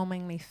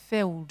overwhelmingly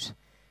filled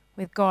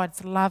with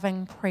God's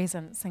loving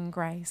presence and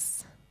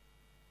grace.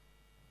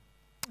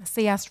 I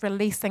see us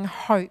releasing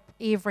hope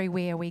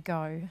everywhere we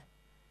go.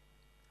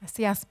 I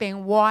see us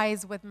being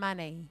wise with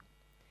money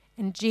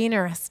and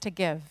generous to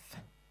give.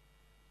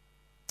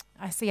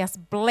 I see us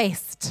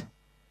blessed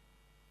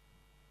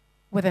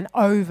with an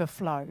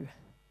overflow,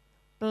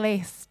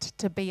 blessed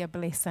to be a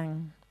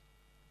blessing.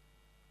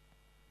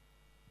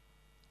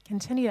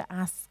 Continue to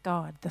ask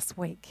God this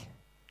week,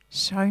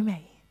 show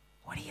me,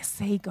 what do you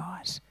see,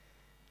 God?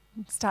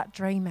 Start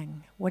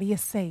dreaming, what do you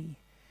see?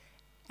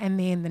 And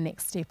then the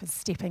next step is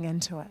stepping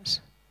into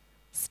it,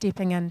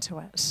 stepping into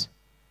it.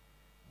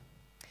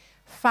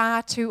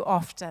 Far too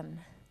often,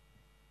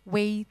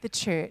 we, the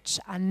church,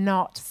 are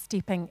not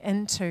stepping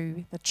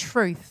into the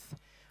truth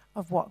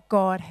of what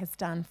God has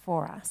done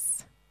for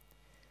us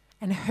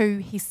and who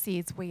He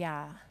says we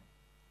are.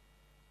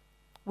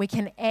 We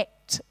can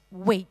act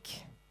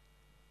weak.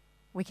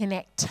 We can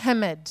act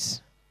timid,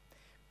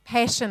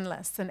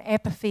 passionless, and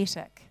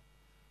apathetic.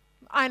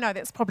 I know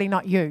that's probably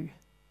not you.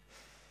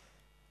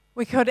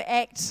 We could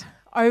act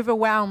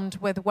overwhelmed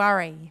with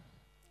worry,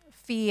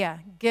 fear,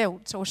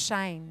 guilt, or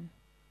shame.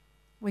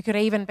 We could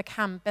even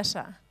become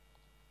bitter.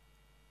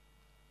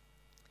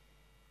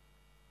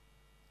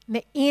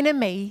 The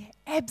enemy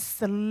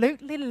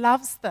absolutely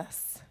loves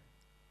this.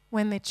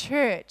 When the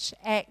church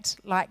act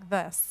like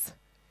this,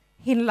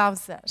 he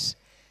loves it.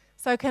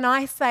 So can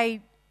I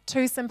say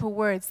 2 simple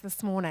words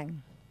this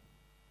morning?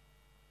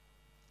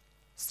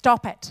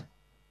 Stop it.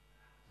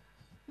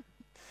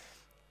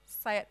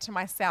 Say it to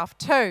myself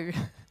too.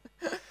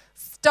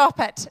 Stop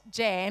it,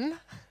 Jan.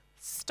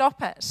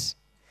 Stop it.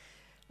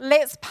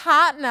 Let's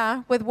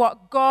partner with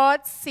what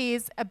God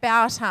says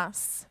about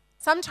us.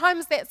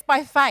 Sometimes that's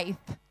by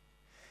faith.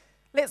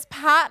 Let's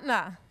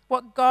partner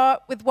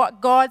with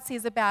what God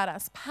says about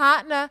us.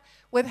 Partner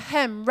with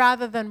Him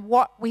rather than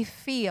what we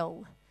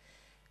feel.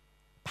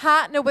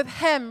 Partner with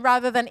Him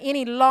rather than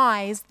any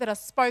lies that are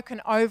spoken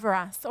over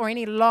us or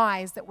any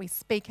lies that we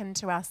speak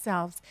into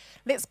ourselves.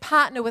 Let's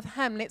partner with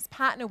Him. Let's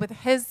partner with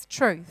His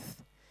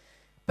truth.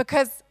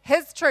 Because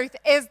His truth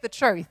is the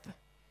truth.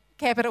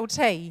 Capital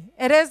T.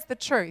 It is the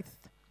truth.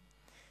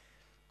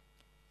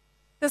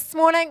 This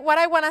morning, what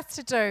I want us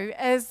to do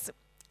is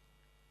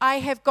I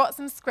have got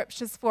some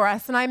scriptures for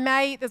us, and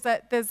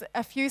there's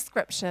a few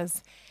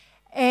scriptures,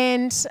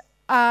 and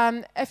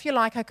if you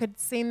like, I could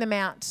send them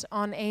out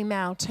on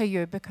email to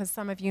you because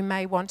some of you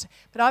may want.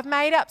 But I've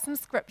made up some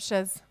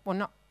scriptures.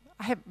 I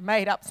haven't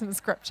made up some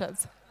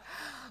scriptures.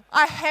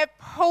 I have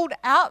pulled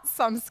out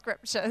some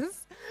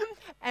scriptures,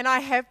 and I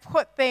have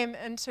put them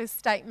into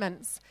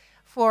statements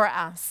for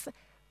us.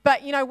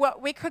 But you know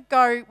what? We could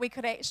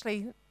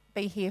actually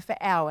be here for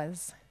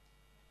hours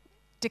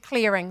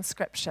declaring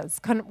scriptures,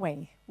 couldn't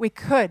we? We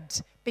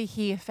could be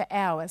here for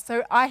hours.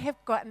 So I have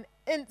got an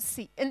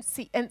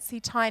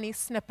incy tiny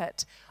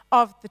snippet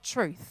of the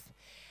truth.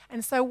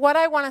 And so what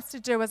I want us to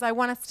do is I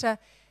want us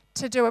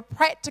to do a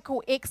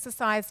practical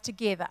exercise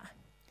together,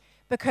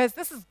 because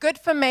this is good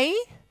for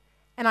me,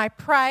 and I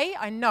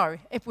know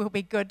it will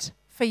be good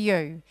for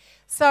you.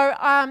 So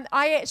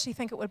I actually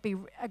think it would be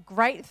a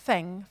great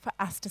thing for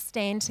us to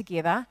stand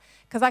together,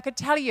 because I could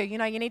tell you, you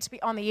need to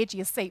be on the edge of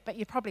your seat, but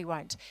you probably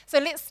won't. So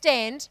let's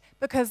stand,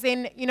 because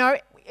then,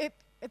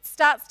 it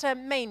starts to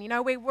mean,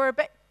 we're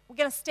going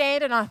to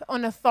stand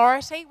on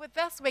authority with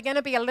this. We're going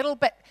to be a little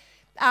bit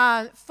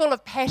full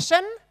of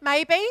passion,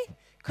 maybe.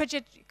 Could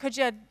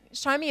you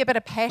show me a bit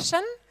of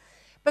passion?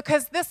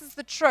 Because this is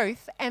the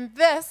truth, and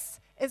this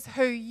is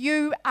who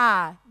you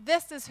are.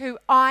 This is who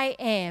I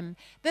am.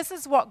 This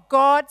is what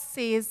God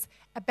says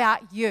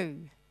about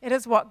you. It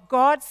is what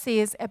God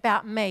says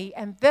about me,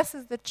 and this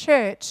is the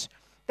church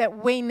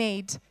that we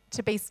need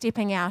to be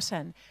stepping out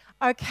in.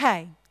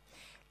 Okay,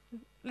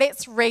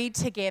 let's read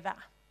together.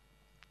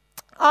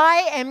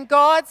 I am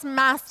God's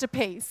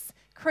masterpiece,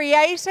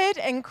 created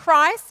in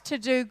Christ to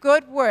do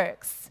good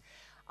works.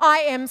 I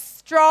am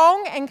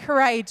strong and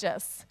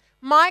courageous.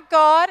 My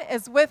God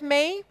is with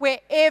me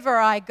wherever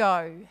I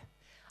go.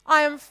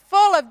 I am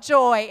full of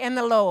joy in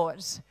the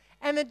Lord,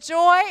 and the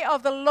joy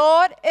of the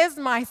Lord is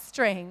my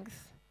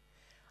strength.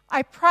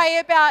 I pray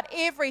about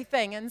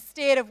everything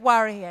instead of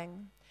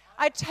worrying.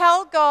 I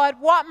tell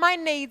God what my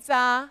needs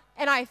are,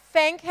 and I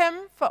thank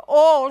Him for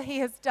all He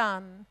has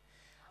done.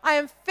 I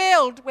am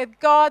filled with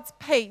God's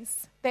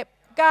peace that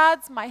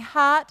guards my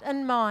heart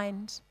and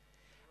mind.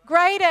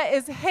 Greater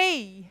is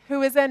He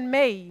who is in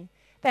me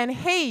than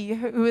he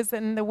who is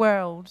in the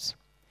world.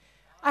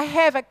 I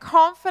have a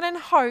confident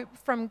hope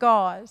from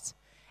God,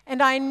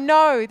 and I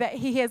know that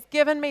He has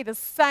given me the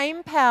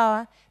same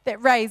power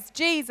that raised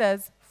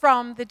Jesus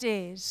from the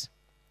dead.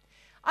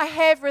 I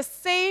have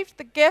received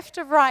the gift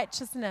of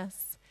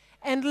righteousness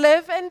and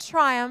live in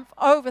triumph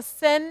over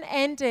sin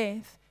and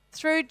death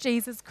through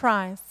Jesus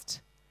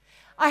Christ.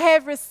 I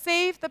have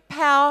received the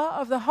power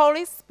of the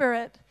Holy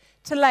Spirit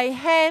to lay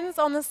hands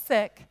on the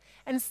sick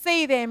and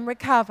see them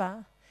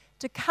recover,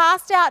 to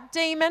cast out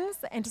demons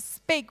and to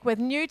speak with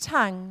new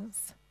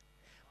tongues.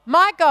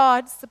 My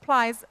God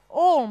supplies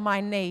all my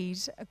need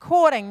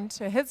according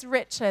to his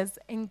riches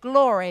in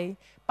glory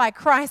by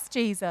Christ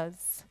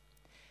Jesus.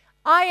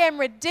 I am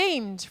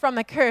redeemed from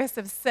the curse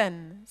of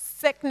sin,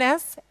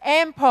 sickness,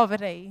 and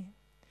poverty.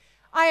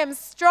 I am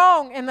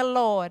strong in the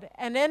Lord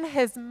and in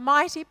his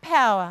mighty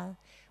power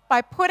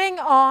by putting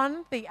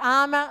on the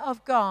armor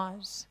of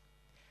God.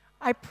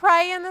 I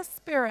pray in the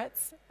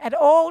spirits at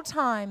all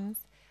times.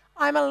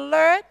 I'm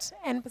alert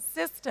and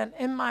persistent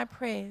in my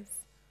prayers.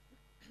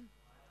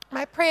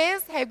 My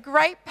prayers have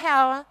great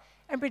power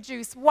and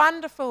produce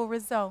wonderful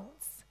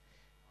results.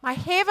 My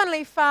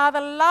heavenly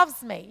Father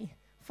loves me,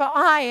 for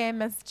I am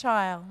his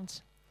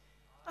child.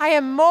 I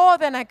am more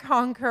than a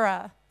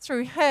conqueror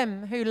through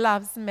him who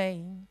loves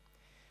me.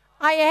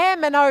 I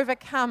am an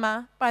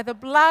overcomer by the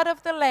blood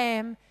of the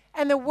Lamb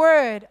and the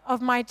word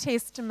of my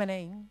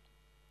testimony.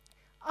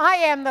 I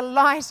am the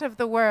light of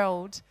the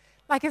world,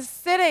 like a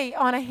city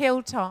on a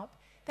hilltop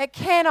that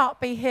cannot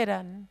be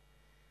hidden.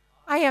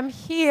 I am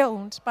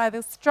healed by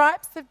the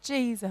stripes of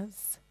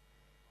Jesus.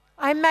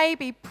 I may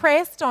be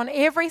pressed on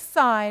every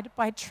side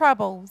by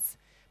troubles,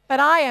 but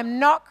I am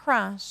not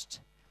crushed.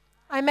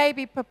 I may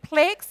be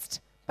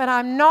perplexed, but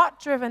I'm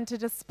not driven to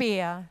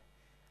despair.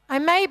 I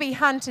may be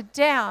hunted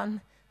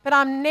down, but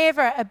I'm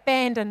never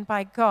abandoned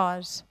by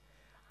God.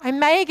 I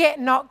may get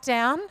knocked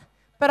down,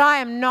 but I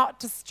am not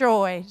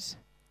destroyed.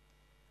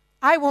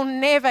 I will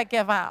never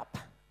give up.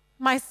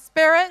 My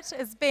spirit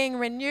is being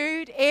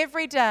renewed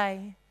every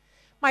day.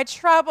 My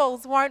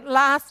troubles won't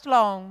last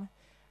long,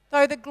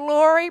 though the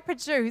glory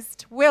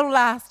produced will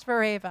last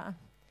forever.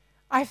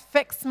 I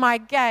fix my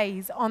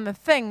gaze on the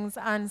things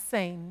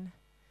unseen.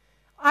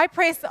 I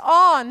press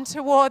on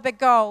toward the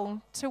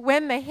goal to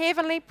win the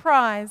heavenly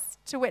prize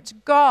to which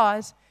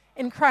God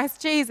in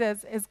Christ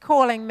Jesus is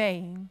calling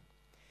me.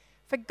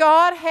 For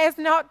God has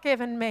not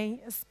given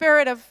me a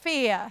spirit of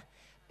fear,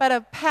 but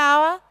of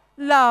power,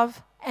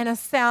 love, and a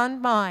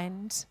sound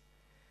mind.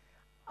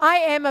 I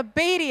am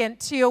obedient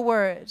to your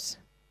word.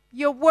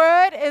 Your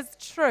word is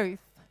truth.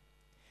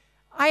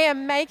 I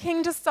am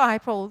making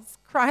disciples,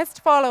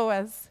 Christ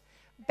followers,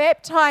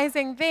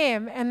 baptizing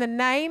them in the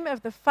name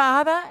of the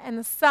Father and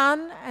the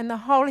Son and the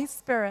Holy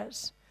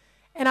Spirit.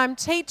 And I'm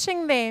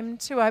teaching them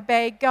to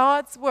obey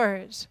God's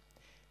word.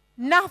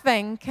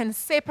 Nothing can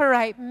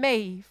separate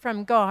me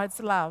from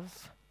God's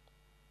love.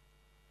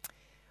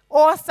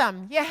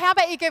 Awesome. Yeah, how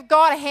about you give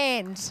God a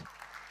hand?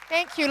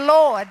 Thank you,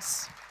 Lord.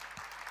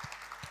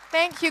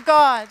 Thank you,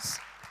 God.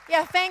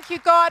 Yeah, thank you,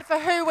 God, for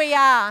who we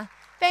are.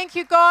 Thank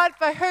you, God,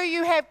 for who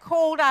you have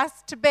called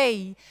us to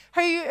be,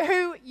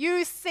 who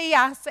you see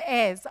us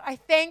as. I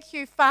thank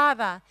you,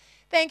 Father.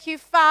 Thank you,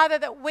 Father,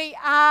 that we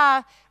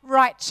are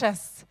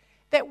righteous,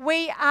 that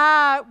we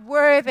are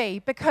worthy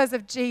because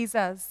of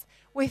Jesus.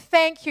 We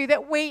thank you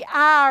that we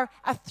are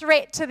a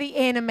threat to the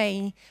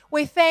enemy.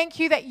 We thank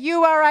you that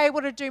you are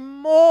able to do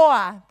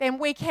more than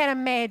we can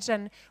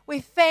imagine. We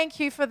thank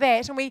you for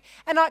that.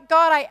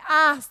 God, I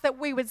ask that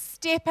we would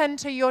step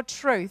into your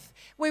truth.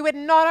 We would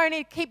not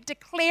only keep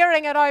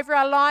declaring it over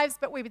our lives,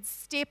 but we would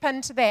step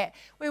into that.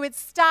 We would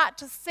start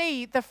to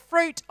see the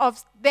fruit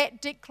of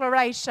that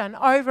declaration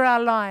over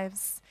our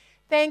lives.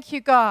 Thank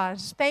you, God.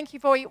 Thank you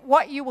for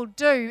what you will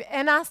do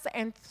in us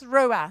and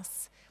through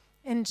us.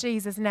 In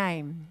Jesus'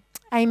 name.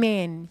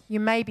 Amen. You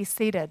may be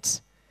seated.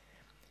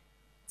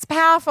 It's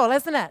powerful,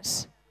 isn't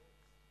it?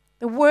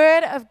 The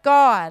word of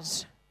God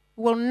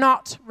will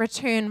not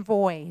return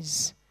void.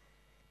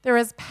 There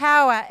is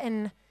power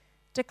in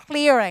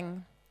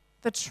declaring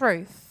the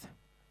truth.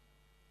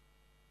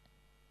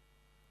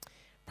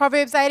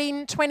 Proverbs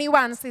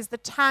 18:21 says the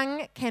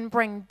tongue can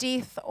bring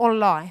death or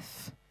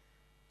life.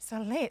 So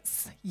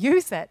let's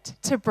use it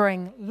to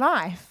bring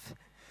life.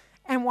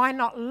 And why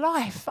not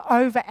life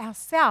over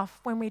ourselves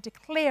when we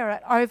declare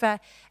it over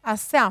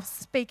ourselves?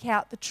 Speak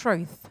out the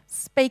truth.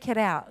 Speak it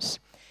out.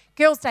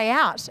 Girls' Day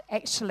Out,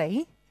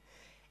 actually,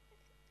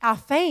 our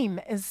theme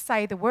is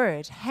say the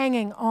word,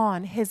 hanging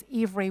on his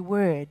every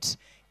word.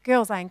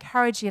 Girls, I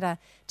encourage you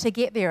to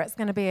get there. It's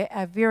going to be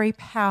a very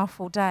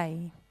powerful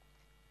day.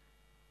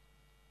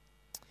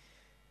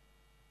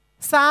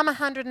 Psalm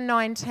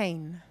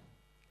 119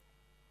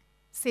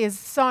 says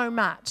so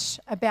much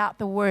about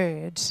the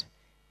word.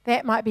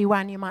 That might be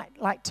one you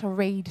might like to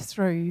read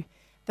through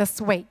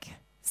this week.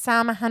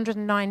 Psalm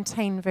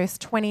 119 verse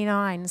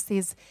 29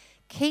 says,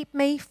 keep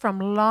me from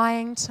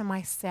lying to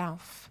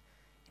myself.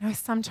 You know,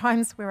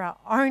 sometimes we're our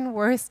own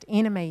worst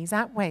enemies,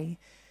 aren't we?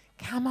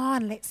 Come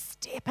on, let's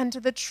step into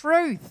the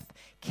truth.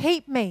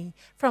 Keep me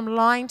from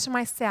lying to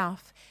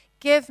myself.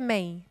 Give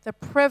me the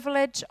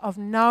privilege of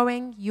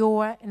knowing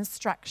your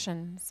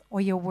instructions or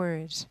your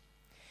word.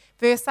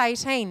 Verse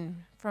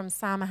 18 from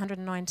Psalm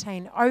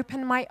 119,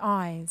 open my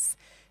eyes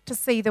to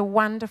see the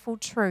wonderful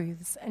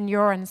truths in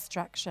your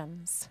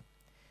instructions.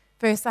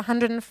 Verse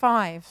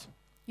 105,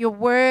 your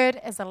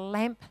word is a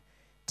lamp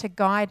to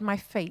guide my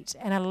feet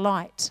and a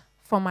light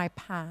for my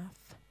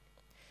path.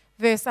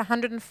 Verse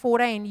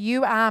 114,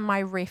 you are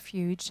my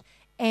refuge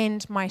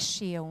and my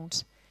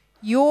shield.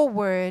 Your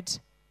word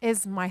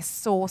is my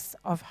source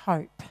of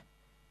hope.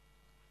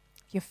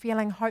 You're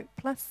feeling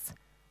hopeless?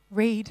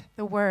 Read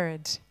the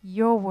word.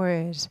 Your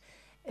word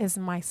is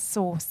my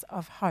source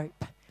of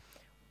hope.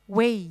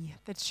 We,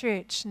 the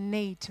church,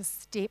 need to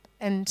step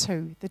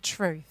into the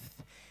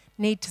truth,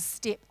 need to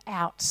step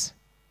out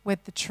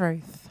with the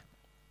truth.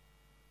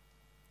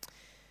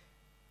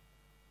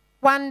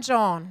 1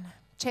 John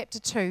chapter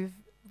 2,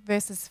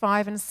 verses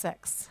 5 and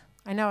 6.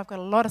 I know I've got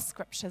a lot of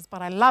scriptures,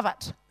 but I love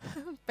it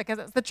because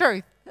it's the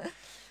truth.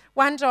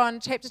 1 John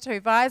chapter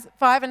 2,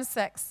 5 and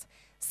 6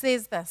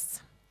 says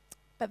this,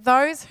 but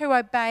those who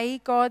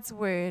obey God's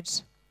word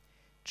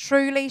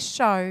truly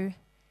show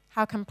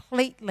how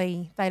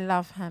completely they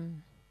love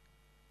him.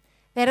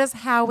 That is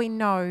how we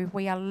know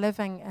we are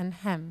living in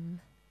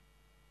him.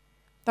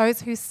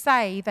 Those who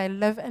say they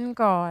live in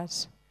God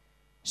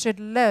should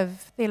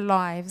live their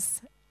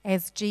lives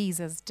as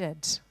Jesus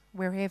did,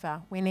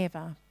 wherever,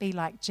 whenever, be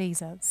like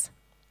Jesus.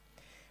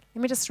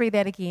 Let me just read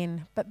that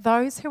again. But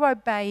those who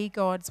obey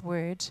God's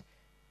word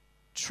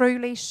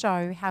truly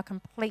show how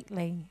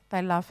completely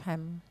they love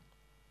him.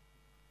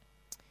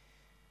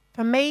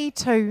 For me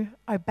to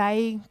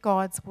obey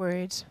God's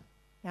word,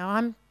 now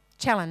I'm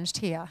challenged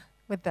here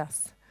with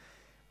this,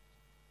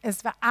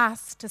 is for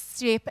us to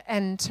step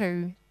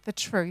into the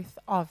truth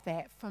of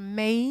that. For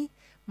me,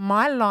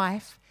 my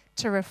life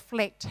to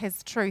reflect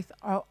his truth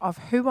of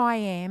who I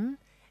am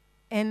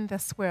in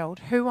this world,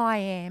 who I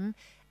am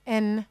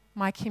in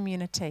my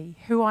community,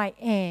 who I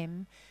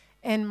am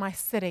in my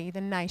city, the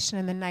nation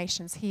and the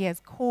nations. He has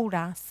called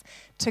us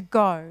to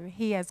go.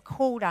 He has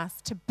called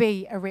us to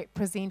be a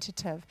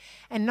representative,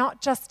 and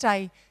not just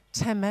a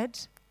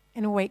timid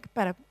and weak,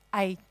 but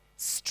a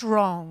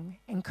strong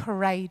and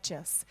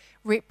courageous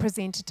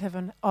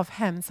representative of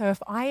him. So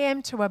if I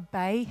am to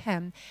obey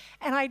him,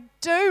 and I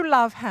do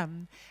love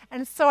him,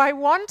 and so I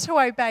want to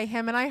obey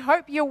him, and I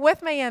hope you're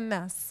with me in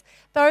this,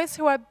 those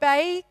who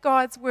obey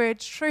God's word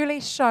truly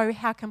show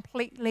how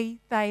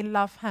completely they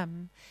love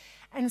him.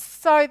 And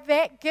so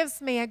that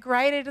gives me a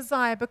greater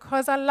desire.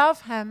 Because I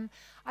love him,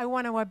 I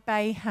want to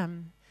obey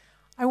him.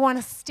 I want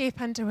to step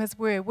into his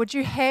word.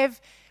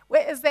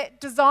 Is that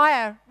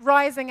desire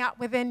rising up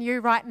within you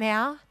right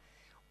now?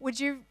 Would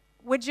you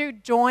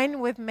join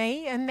with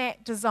me in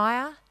that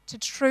desire to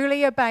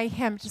truly obey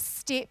him, to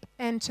step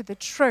into the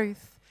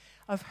truth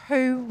of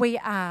who we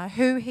are,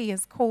 who he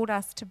has called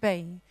us to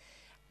be?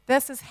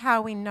 This is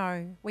how we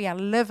know we are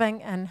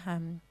living in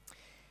him.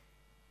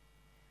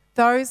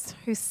 Those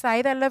who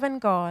say they live in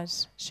God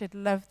should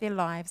live their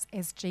lives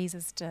as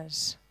Jesus did.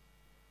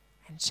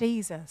 And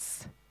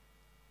Jesus,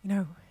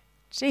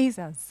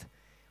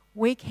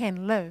 we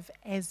can live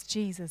as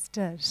Jesus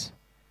did.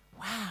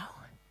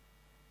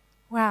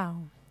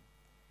 Wow.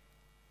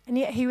 And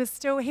yet he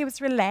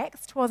was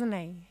relaxed, wasn't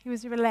he? He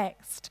was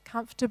relaxed,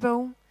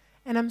 comfortable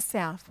in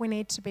himself. We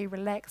need to be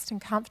relaxed and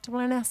comfortable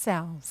in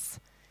ourselves,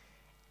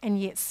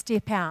 and yet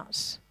step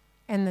out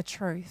in the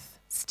truth,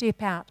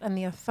 step out in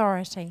the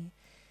authority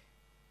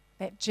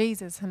that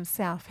Jesus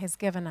himself has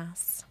given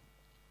us.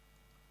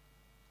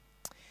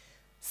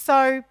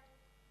 So,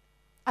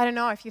 I don't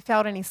know if you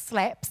felt any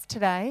slaps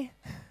today,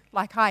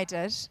 like I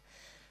did,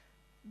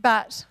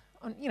 but,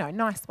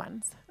 nice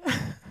ones.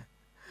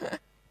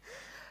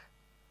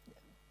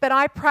 But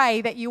I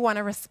pray that you want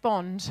to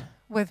respond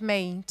with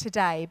me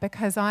today,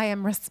 because I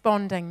am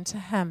responding to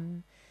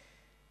him.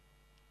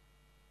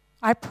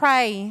 I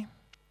pray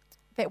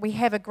that we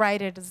have a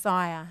greater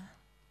desire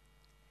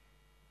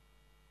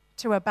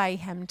to obey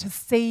him, to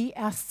see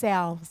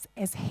ourselves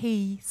as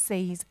he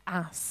sees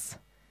us.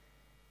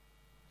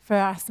 For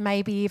us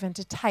maybe even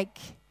to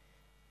take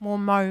more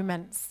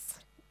moments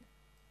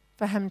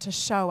for him to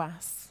show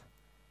us,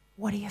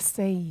 what do you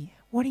see?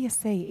 What do you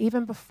see?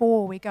 Even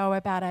before we go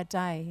about our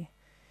day,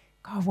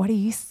 God, what do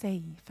you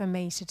see for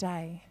me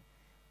today?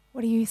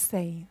 What do you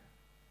see?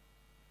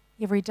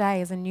 Every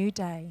day is a new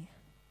day.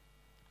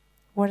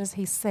 What does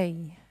he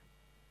see?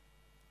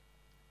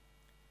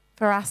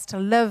 For us to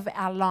live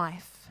our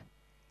life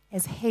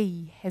as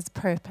he has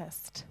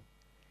purposed.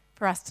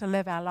 For us to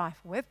live our life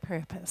with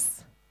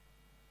purpose.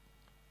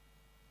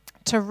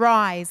 To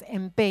rise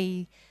and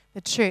be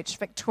the church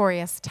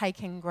victorious,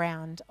 taking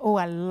ground. Oh,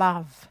 I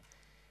love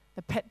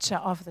the picture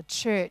of the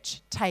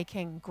church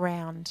taking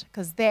ground,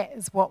 because that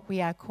is what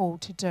we are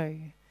called to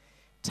do.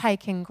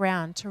 Taking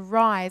ground, to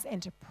rise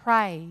and to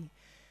pray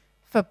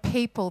for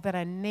people that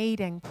are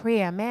needing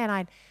prayer.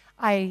 Man,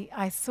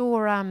 I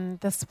saw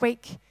this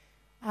week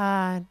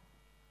there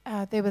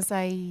was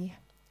some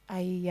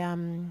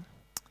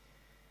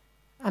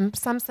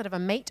sort of a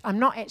meet. I'm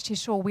not actually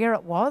sure where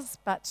it was,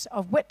 but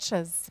of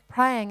witches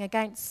praying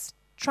against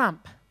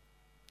Trump.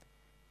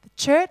 The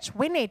church,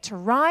 we need to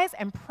rise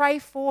and pray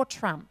for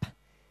Trump.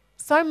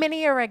 So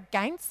many are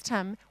against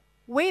him.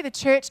 We, the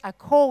church, are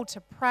called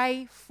to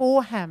pray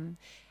for him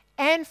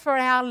and for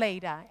our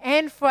leader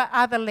and for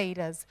other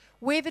leaders.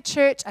 We, the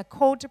church, are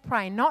called to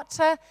pray, not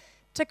to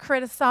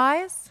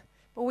criticize,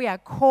 but we are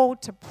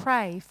called to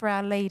pray for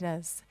our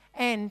leaders.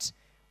 And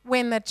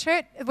when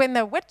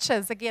the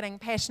witches are getting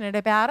passionate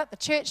about it, the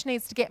church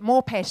needs to get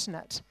more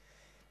passionate,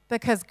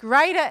 because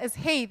greater is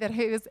he that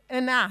who is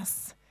in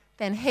us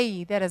than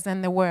he that is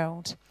in the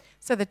world.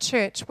 So the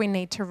church, we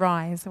need to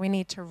rise. We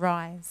need to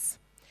rise.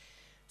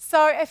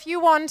 So if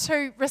you want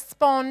to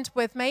respond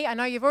with me, I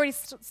know you've already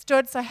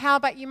stood, so how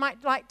about you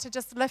might like to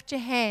just lift your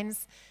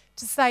hands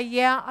to say,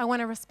 yeah, I want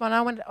to respond.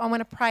 I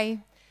want to pray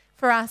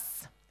for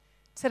us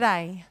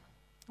today.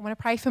 I want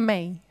to pray for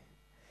me.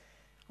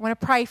 I want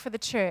to pray for the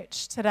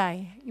church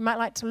today. You might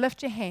like to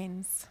lift your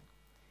hands,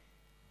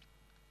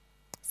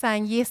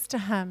 saying yes to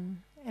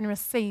him and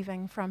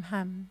receiving from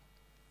him.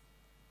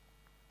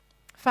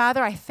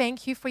 Father, I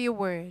thank you for your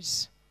word.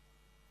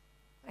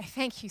 I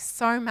thank you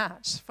so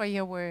much for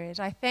your word.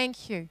 I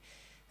thank you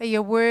that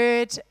your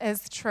word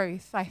is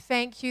truth. I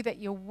thank you that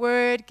your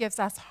word gives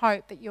us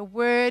hope, that your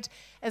word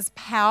is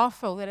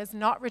powerful, that it is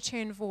not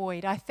returned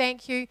void. I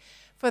thank you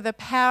for the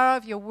power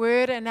of your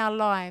word in our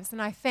lives.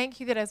 And I thank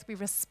you that as we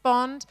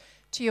respond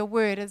to your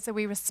word, as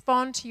we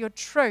respond to your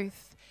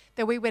truth,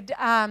 that we would,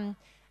 as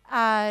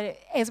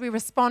we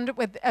respond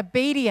with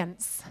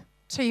obedience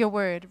to your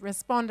word,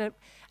 respond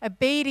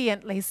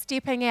obediently,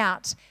 stepping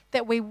out,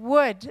 that we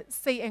would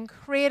see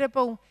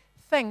incredible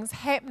things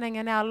happening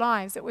in our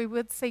lives, that we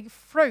would see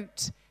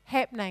fruit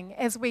happening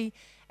as we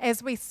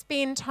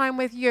spend time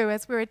with you,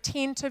 as we're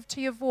attentive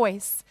to your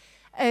voice,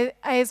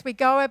 as we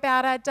go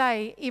about our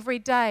day every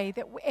day,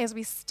 that as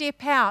we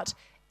step out,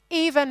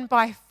 even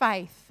by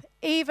faith,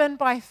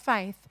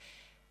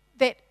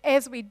 that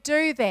as we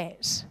do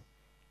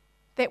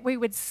that we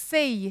would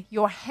see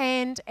your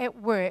hand at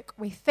work.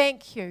 We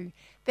thank you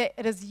that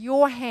it is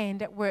your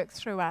hand at work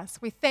through us.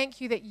 We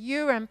thank you that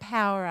you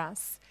empower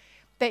us,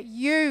 that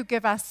you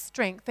give us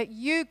strength, that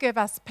you give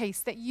us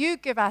peace, that you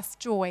give us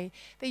joy,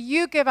 that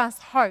you give us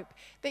hope,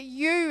 that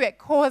you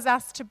cause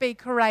us to be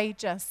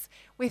courageous.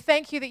 We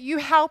thank you that you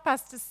help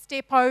us to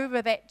step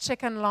over that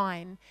chicken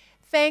line.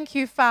 Thank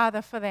you,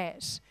 Father, for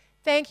that.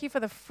 Thank you for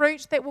the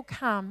fruit that will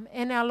come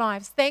in our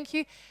lives. Thank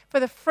you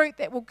for the fruit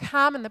that will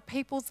come in the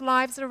people's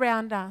lives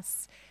around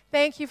us.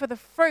 Thank you for the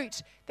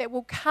fruit that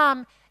will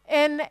come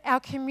in our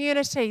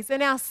communities,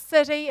 in our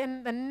city,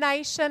 in the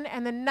nation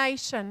and the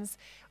nations.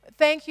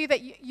 Thank you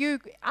that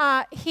you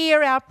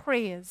hear our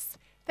prayers.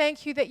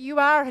 Thank you that you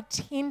are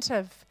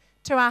attentive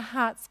to our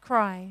heart's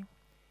cry.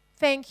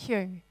 Thank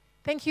you.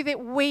 Thank you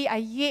that we are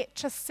yet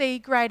to see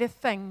greater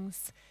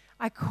things.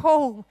 I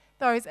call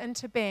those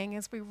into being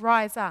as we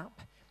rise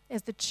up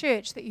as the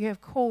church that you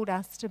have called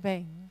us to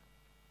be.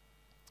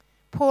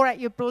 Pour out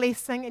your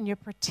blessing and your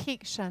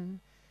protection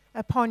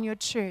upon your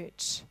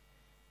church.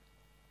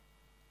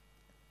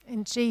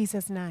 In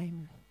Jesus'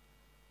 name.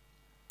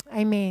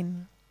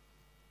 Amen.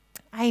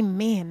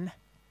 Amen.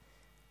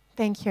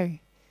 Thank you.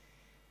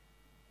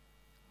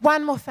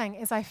 One more thing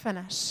as I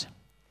finish.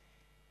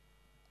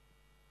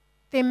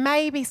 There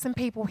may be some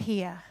people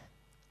here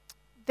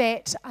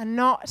that are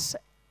not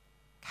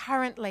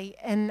currently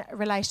in a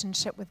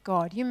relationship with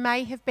God. You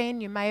may have been,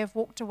 you may have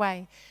walked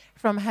away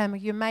from him, or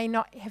you may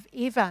not have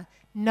ever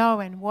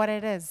known what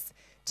it is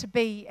to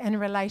be in a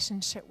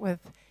relationship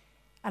with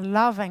a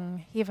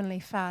loving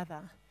Heavenly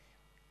Father.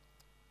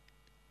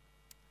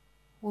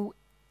 Well,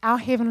 our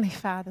Heavenly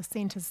Father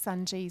sent his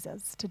Son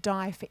Jesus to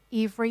die for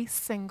every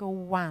single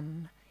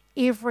one,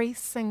 every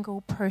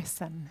single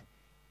person,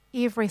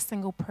 every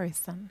single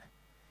person.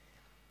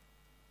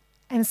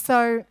 And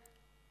so,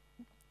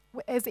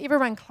 as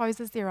everyone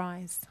closes their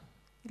eyes,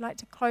 you'd like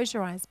to close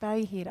your eyes, bow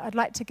your head. I'd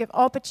like to give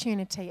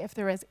opportunity, if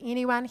there is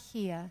anyone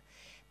here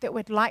that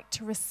would like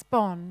to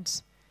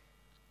respond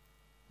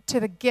to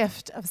the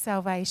gift of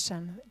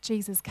salvation.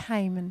 Jesus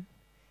came and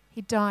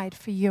he died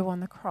for you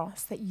on the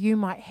cross, that you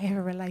might have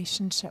a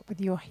relationship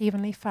with your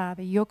Heavenly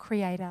Father, your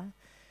Creator,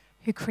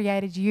 who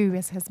created you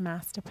as his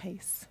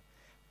masterpiece,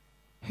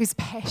 who's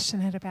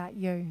passionate about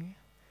you,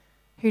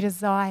 who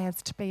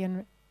desires to be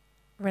in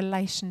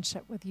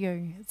relationship with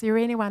you. Is there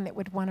anyone that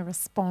would want to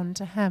respond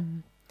to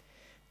him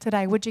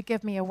today? Would you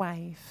give me a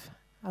wave?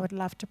 I would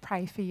love to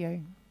pray for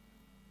you.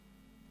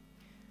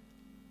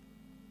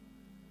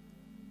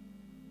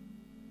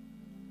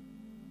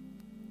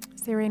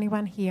 Is there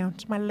anyone here?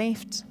 To my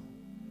left?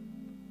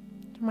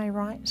 To my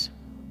right?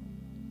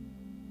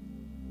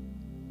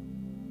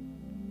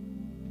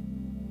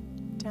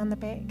 Down the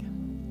back?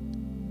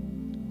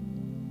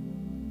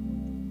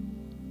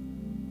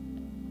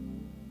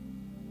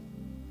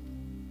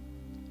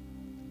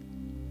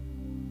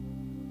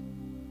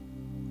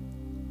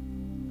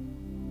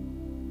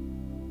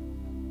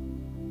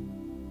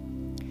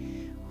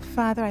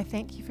 Father, I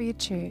thank you for your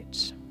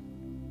church.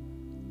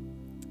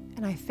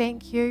 And I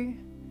thank you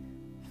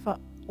for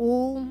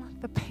all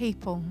the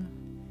people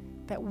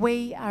that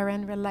we are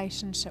in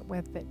relationship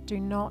with that do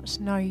not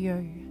know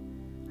you.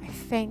 I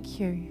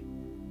thank you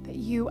that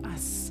you are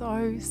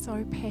so,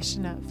 so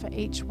passionate for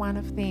each one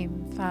of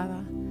them,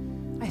 Father.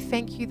 I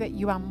thank you that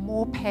you are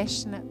more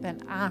passionate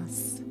than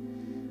us.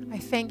 I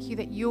thank you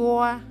that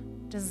your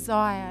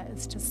desire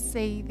is to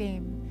see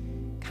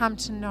them come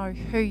to know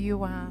who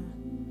you are.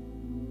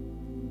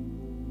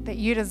 That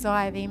you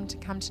desire them to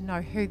come to know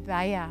who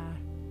they are,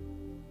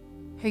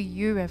 who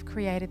you have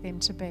created them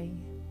to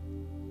be.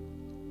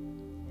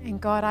 And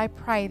God, I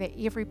pray that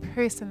every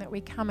person that we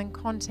come in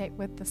contact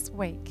with this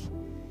week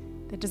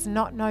that does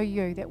not know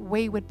you, that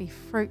we would be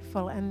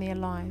fruitful in their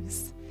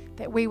lives,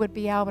 that we would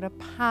be able to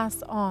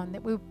pass on,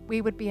 that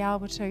we would be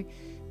able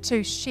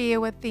to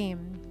share with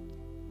them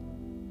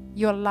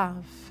your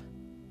love,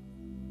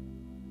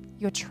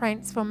 your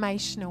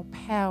transformational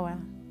power,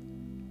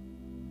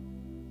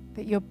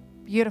 that your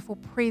beautiful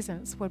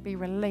presence would be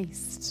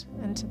released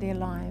into their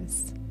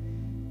lives,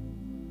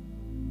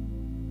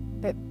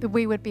 that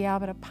we would be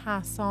able to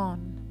pass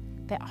on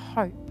that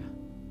hope.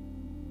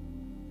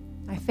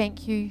 I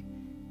thank you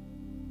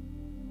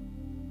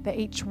that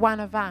each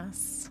one of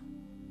us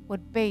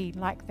would be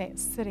like that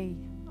city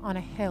on a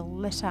hill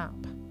lit up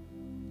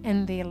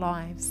in their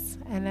lives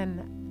and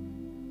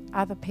in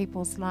other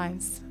people's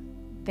lives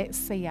that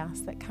see us,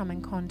 that come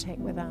in contact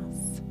with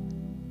us.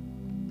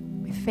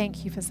 We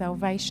thank you for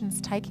salvations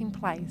taking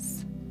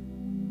place.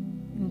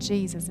 In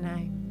Jesus'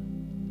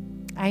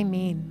 name.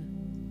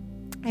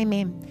 Amen.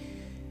 Amen.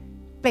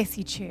 Bless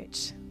you,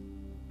 church.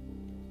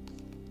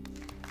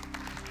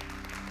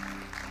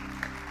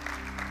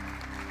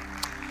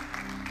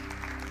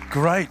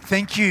 Great.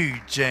 Thank you,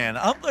 Jan.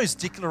 Aren't those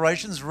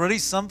declarations really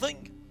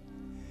something?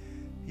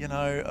 You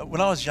know,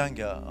 when I was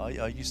younger,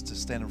 I used to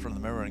stand in front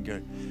of the mirror and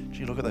go,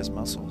 gee, look at those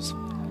muscles.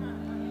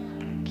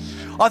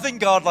 I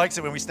think God likes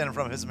it when we stand in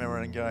front of his mirror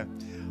and go,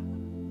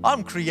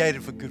 I'm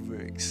created for good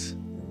works.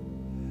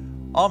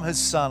 I'm his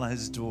son,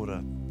 his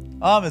daughter.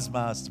 I'm his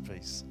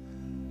masterpiece.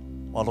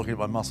 While looking at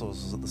my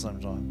muscles at the same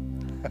time.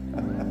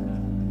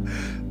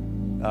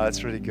 Oh,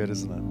 it's really good,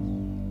 isn't it?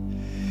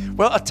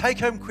 Well, a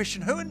take-home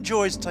question. Who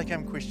enjoys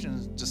take-home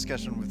questions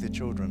discussion with their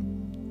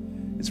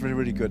children? It's really,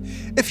 really good.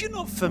 If you're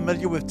not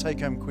familiar with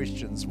take-home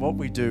questions, what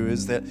we do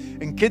is that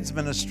in kids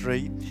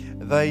ministry,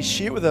 they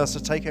share with us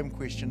a take-home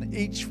question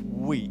each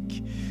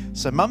week.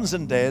 So mums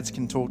and dads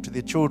can talk to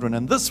their children.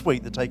 And this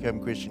week, the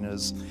take-home question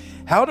is,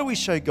 how do we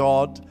show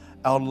God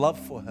our love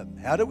for him?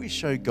 How do we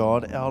show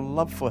God our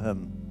love for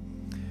him?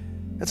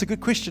 That's a good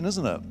question,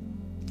 isn't it?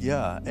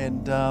 Yeah.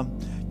 And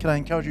can I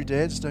encourage you,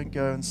 dads, don't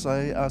go and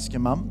ask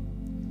your mum.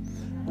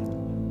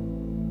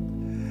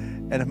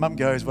 And if mum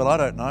goes, well, I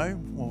don't know,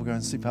 well, we'll go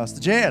and see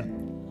Pastor Jan.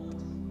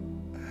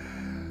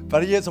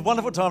 But yeah, it's a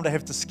wonderful time to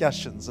have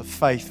discussions of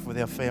faith with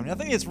our family. I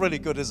think it's really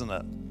good, isn't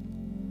it?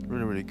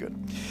 Really, really good.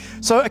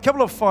 So a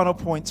couple of final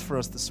points for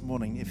us this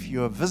morning. If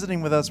you're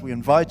visiting with us, we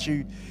invite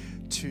you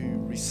to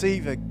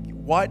receive a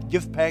white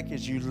gift pack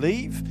as you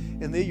leave.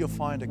 In there you'll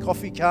find a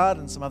coffee card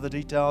and some other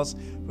details.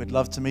 We'd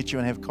love to meet you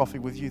and have coffee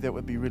with you. That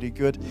would be really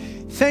good.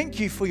 Thank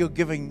you for your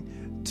giving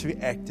to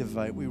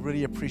Activate. We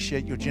really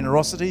appreciate your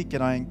generosity.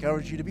 Can I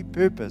encourage you to be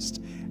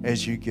purposed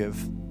as you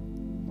give?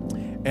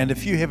 And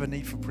if you have a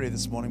need for prayer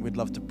this morning, we'd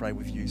love to pray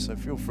with you. So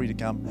feel free to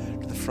come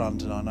to the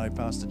front. And I know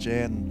Pastor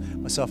Jan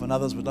and myself and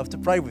others would love to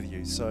pray with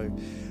you. So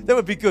that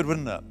would be good,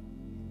 wouldn't it?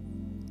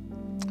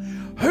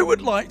 Who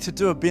would like to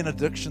do a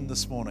benediction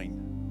this morning?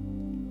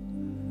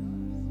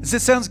 Does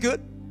that sound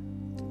good?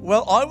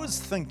 Well, I was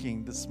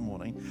thinking this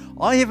morning,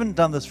 I haven't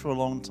done this for a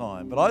long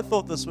time, but I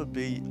thought this would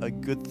be a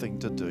good thing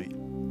to do.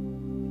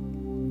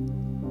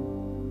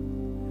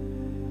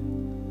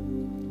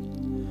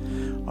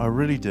 I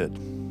really did.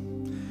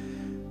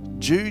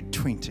 Jude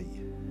 20.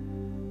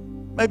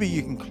 Maybe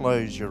you can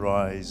close your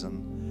eyes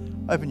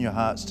and open your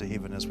hearts to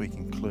heaven as we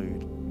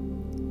conclude.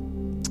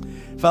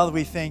 Father,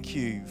 we thank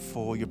you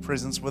for your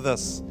presence with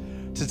us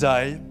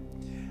today.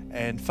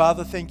 And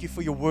Father, thank you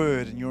for your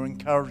word and your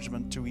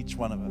encouragement to each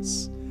one of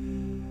us.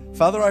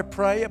 Father, I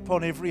pray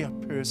upon every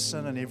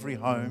person and every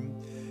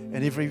home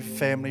and every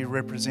family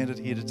represented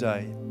here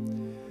today,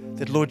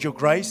 that Lord, your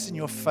grace and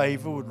your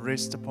favor would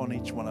rest upon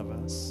each one of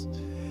us.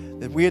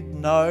 That we'd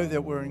know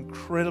that we're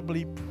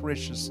incredibly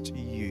precious to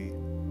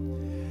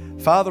you.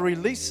 Father,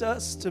 release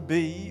us to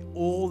be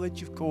all that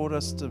you've called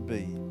us to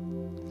be.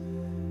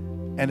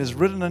 And as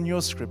written in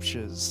your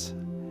scriptures,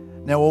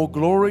 now all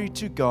glory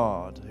to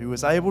God, who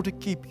is able to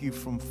keep you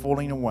from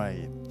falling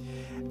away,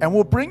 and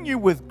will bring you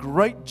with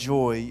great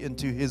joy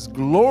into his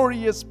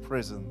glorious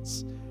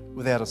presence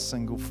without a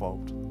single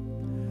fault.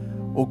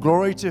 All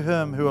glory to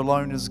him who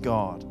alone is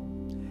God,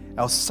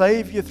 our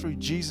Savior through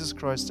Jesus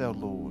Christ our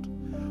Lord.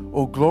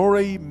 All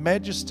glory,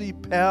 majesty,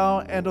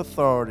 power, and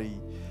authority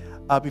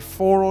are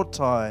before all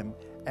time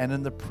and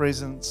in the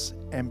presence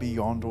and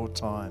beyond all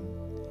time.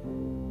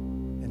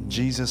 In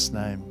Jesus'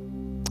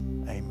 name,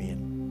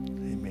 amen.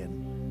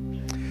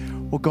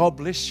 Amen. Well, God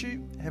bless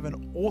you. Have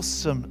an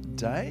awesome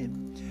day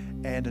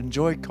and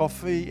enjoy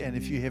coffee. And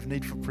if you have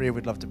need for prayer,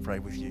 we'd love to pray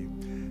with you.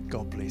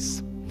 God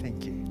bless.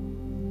 Thank you.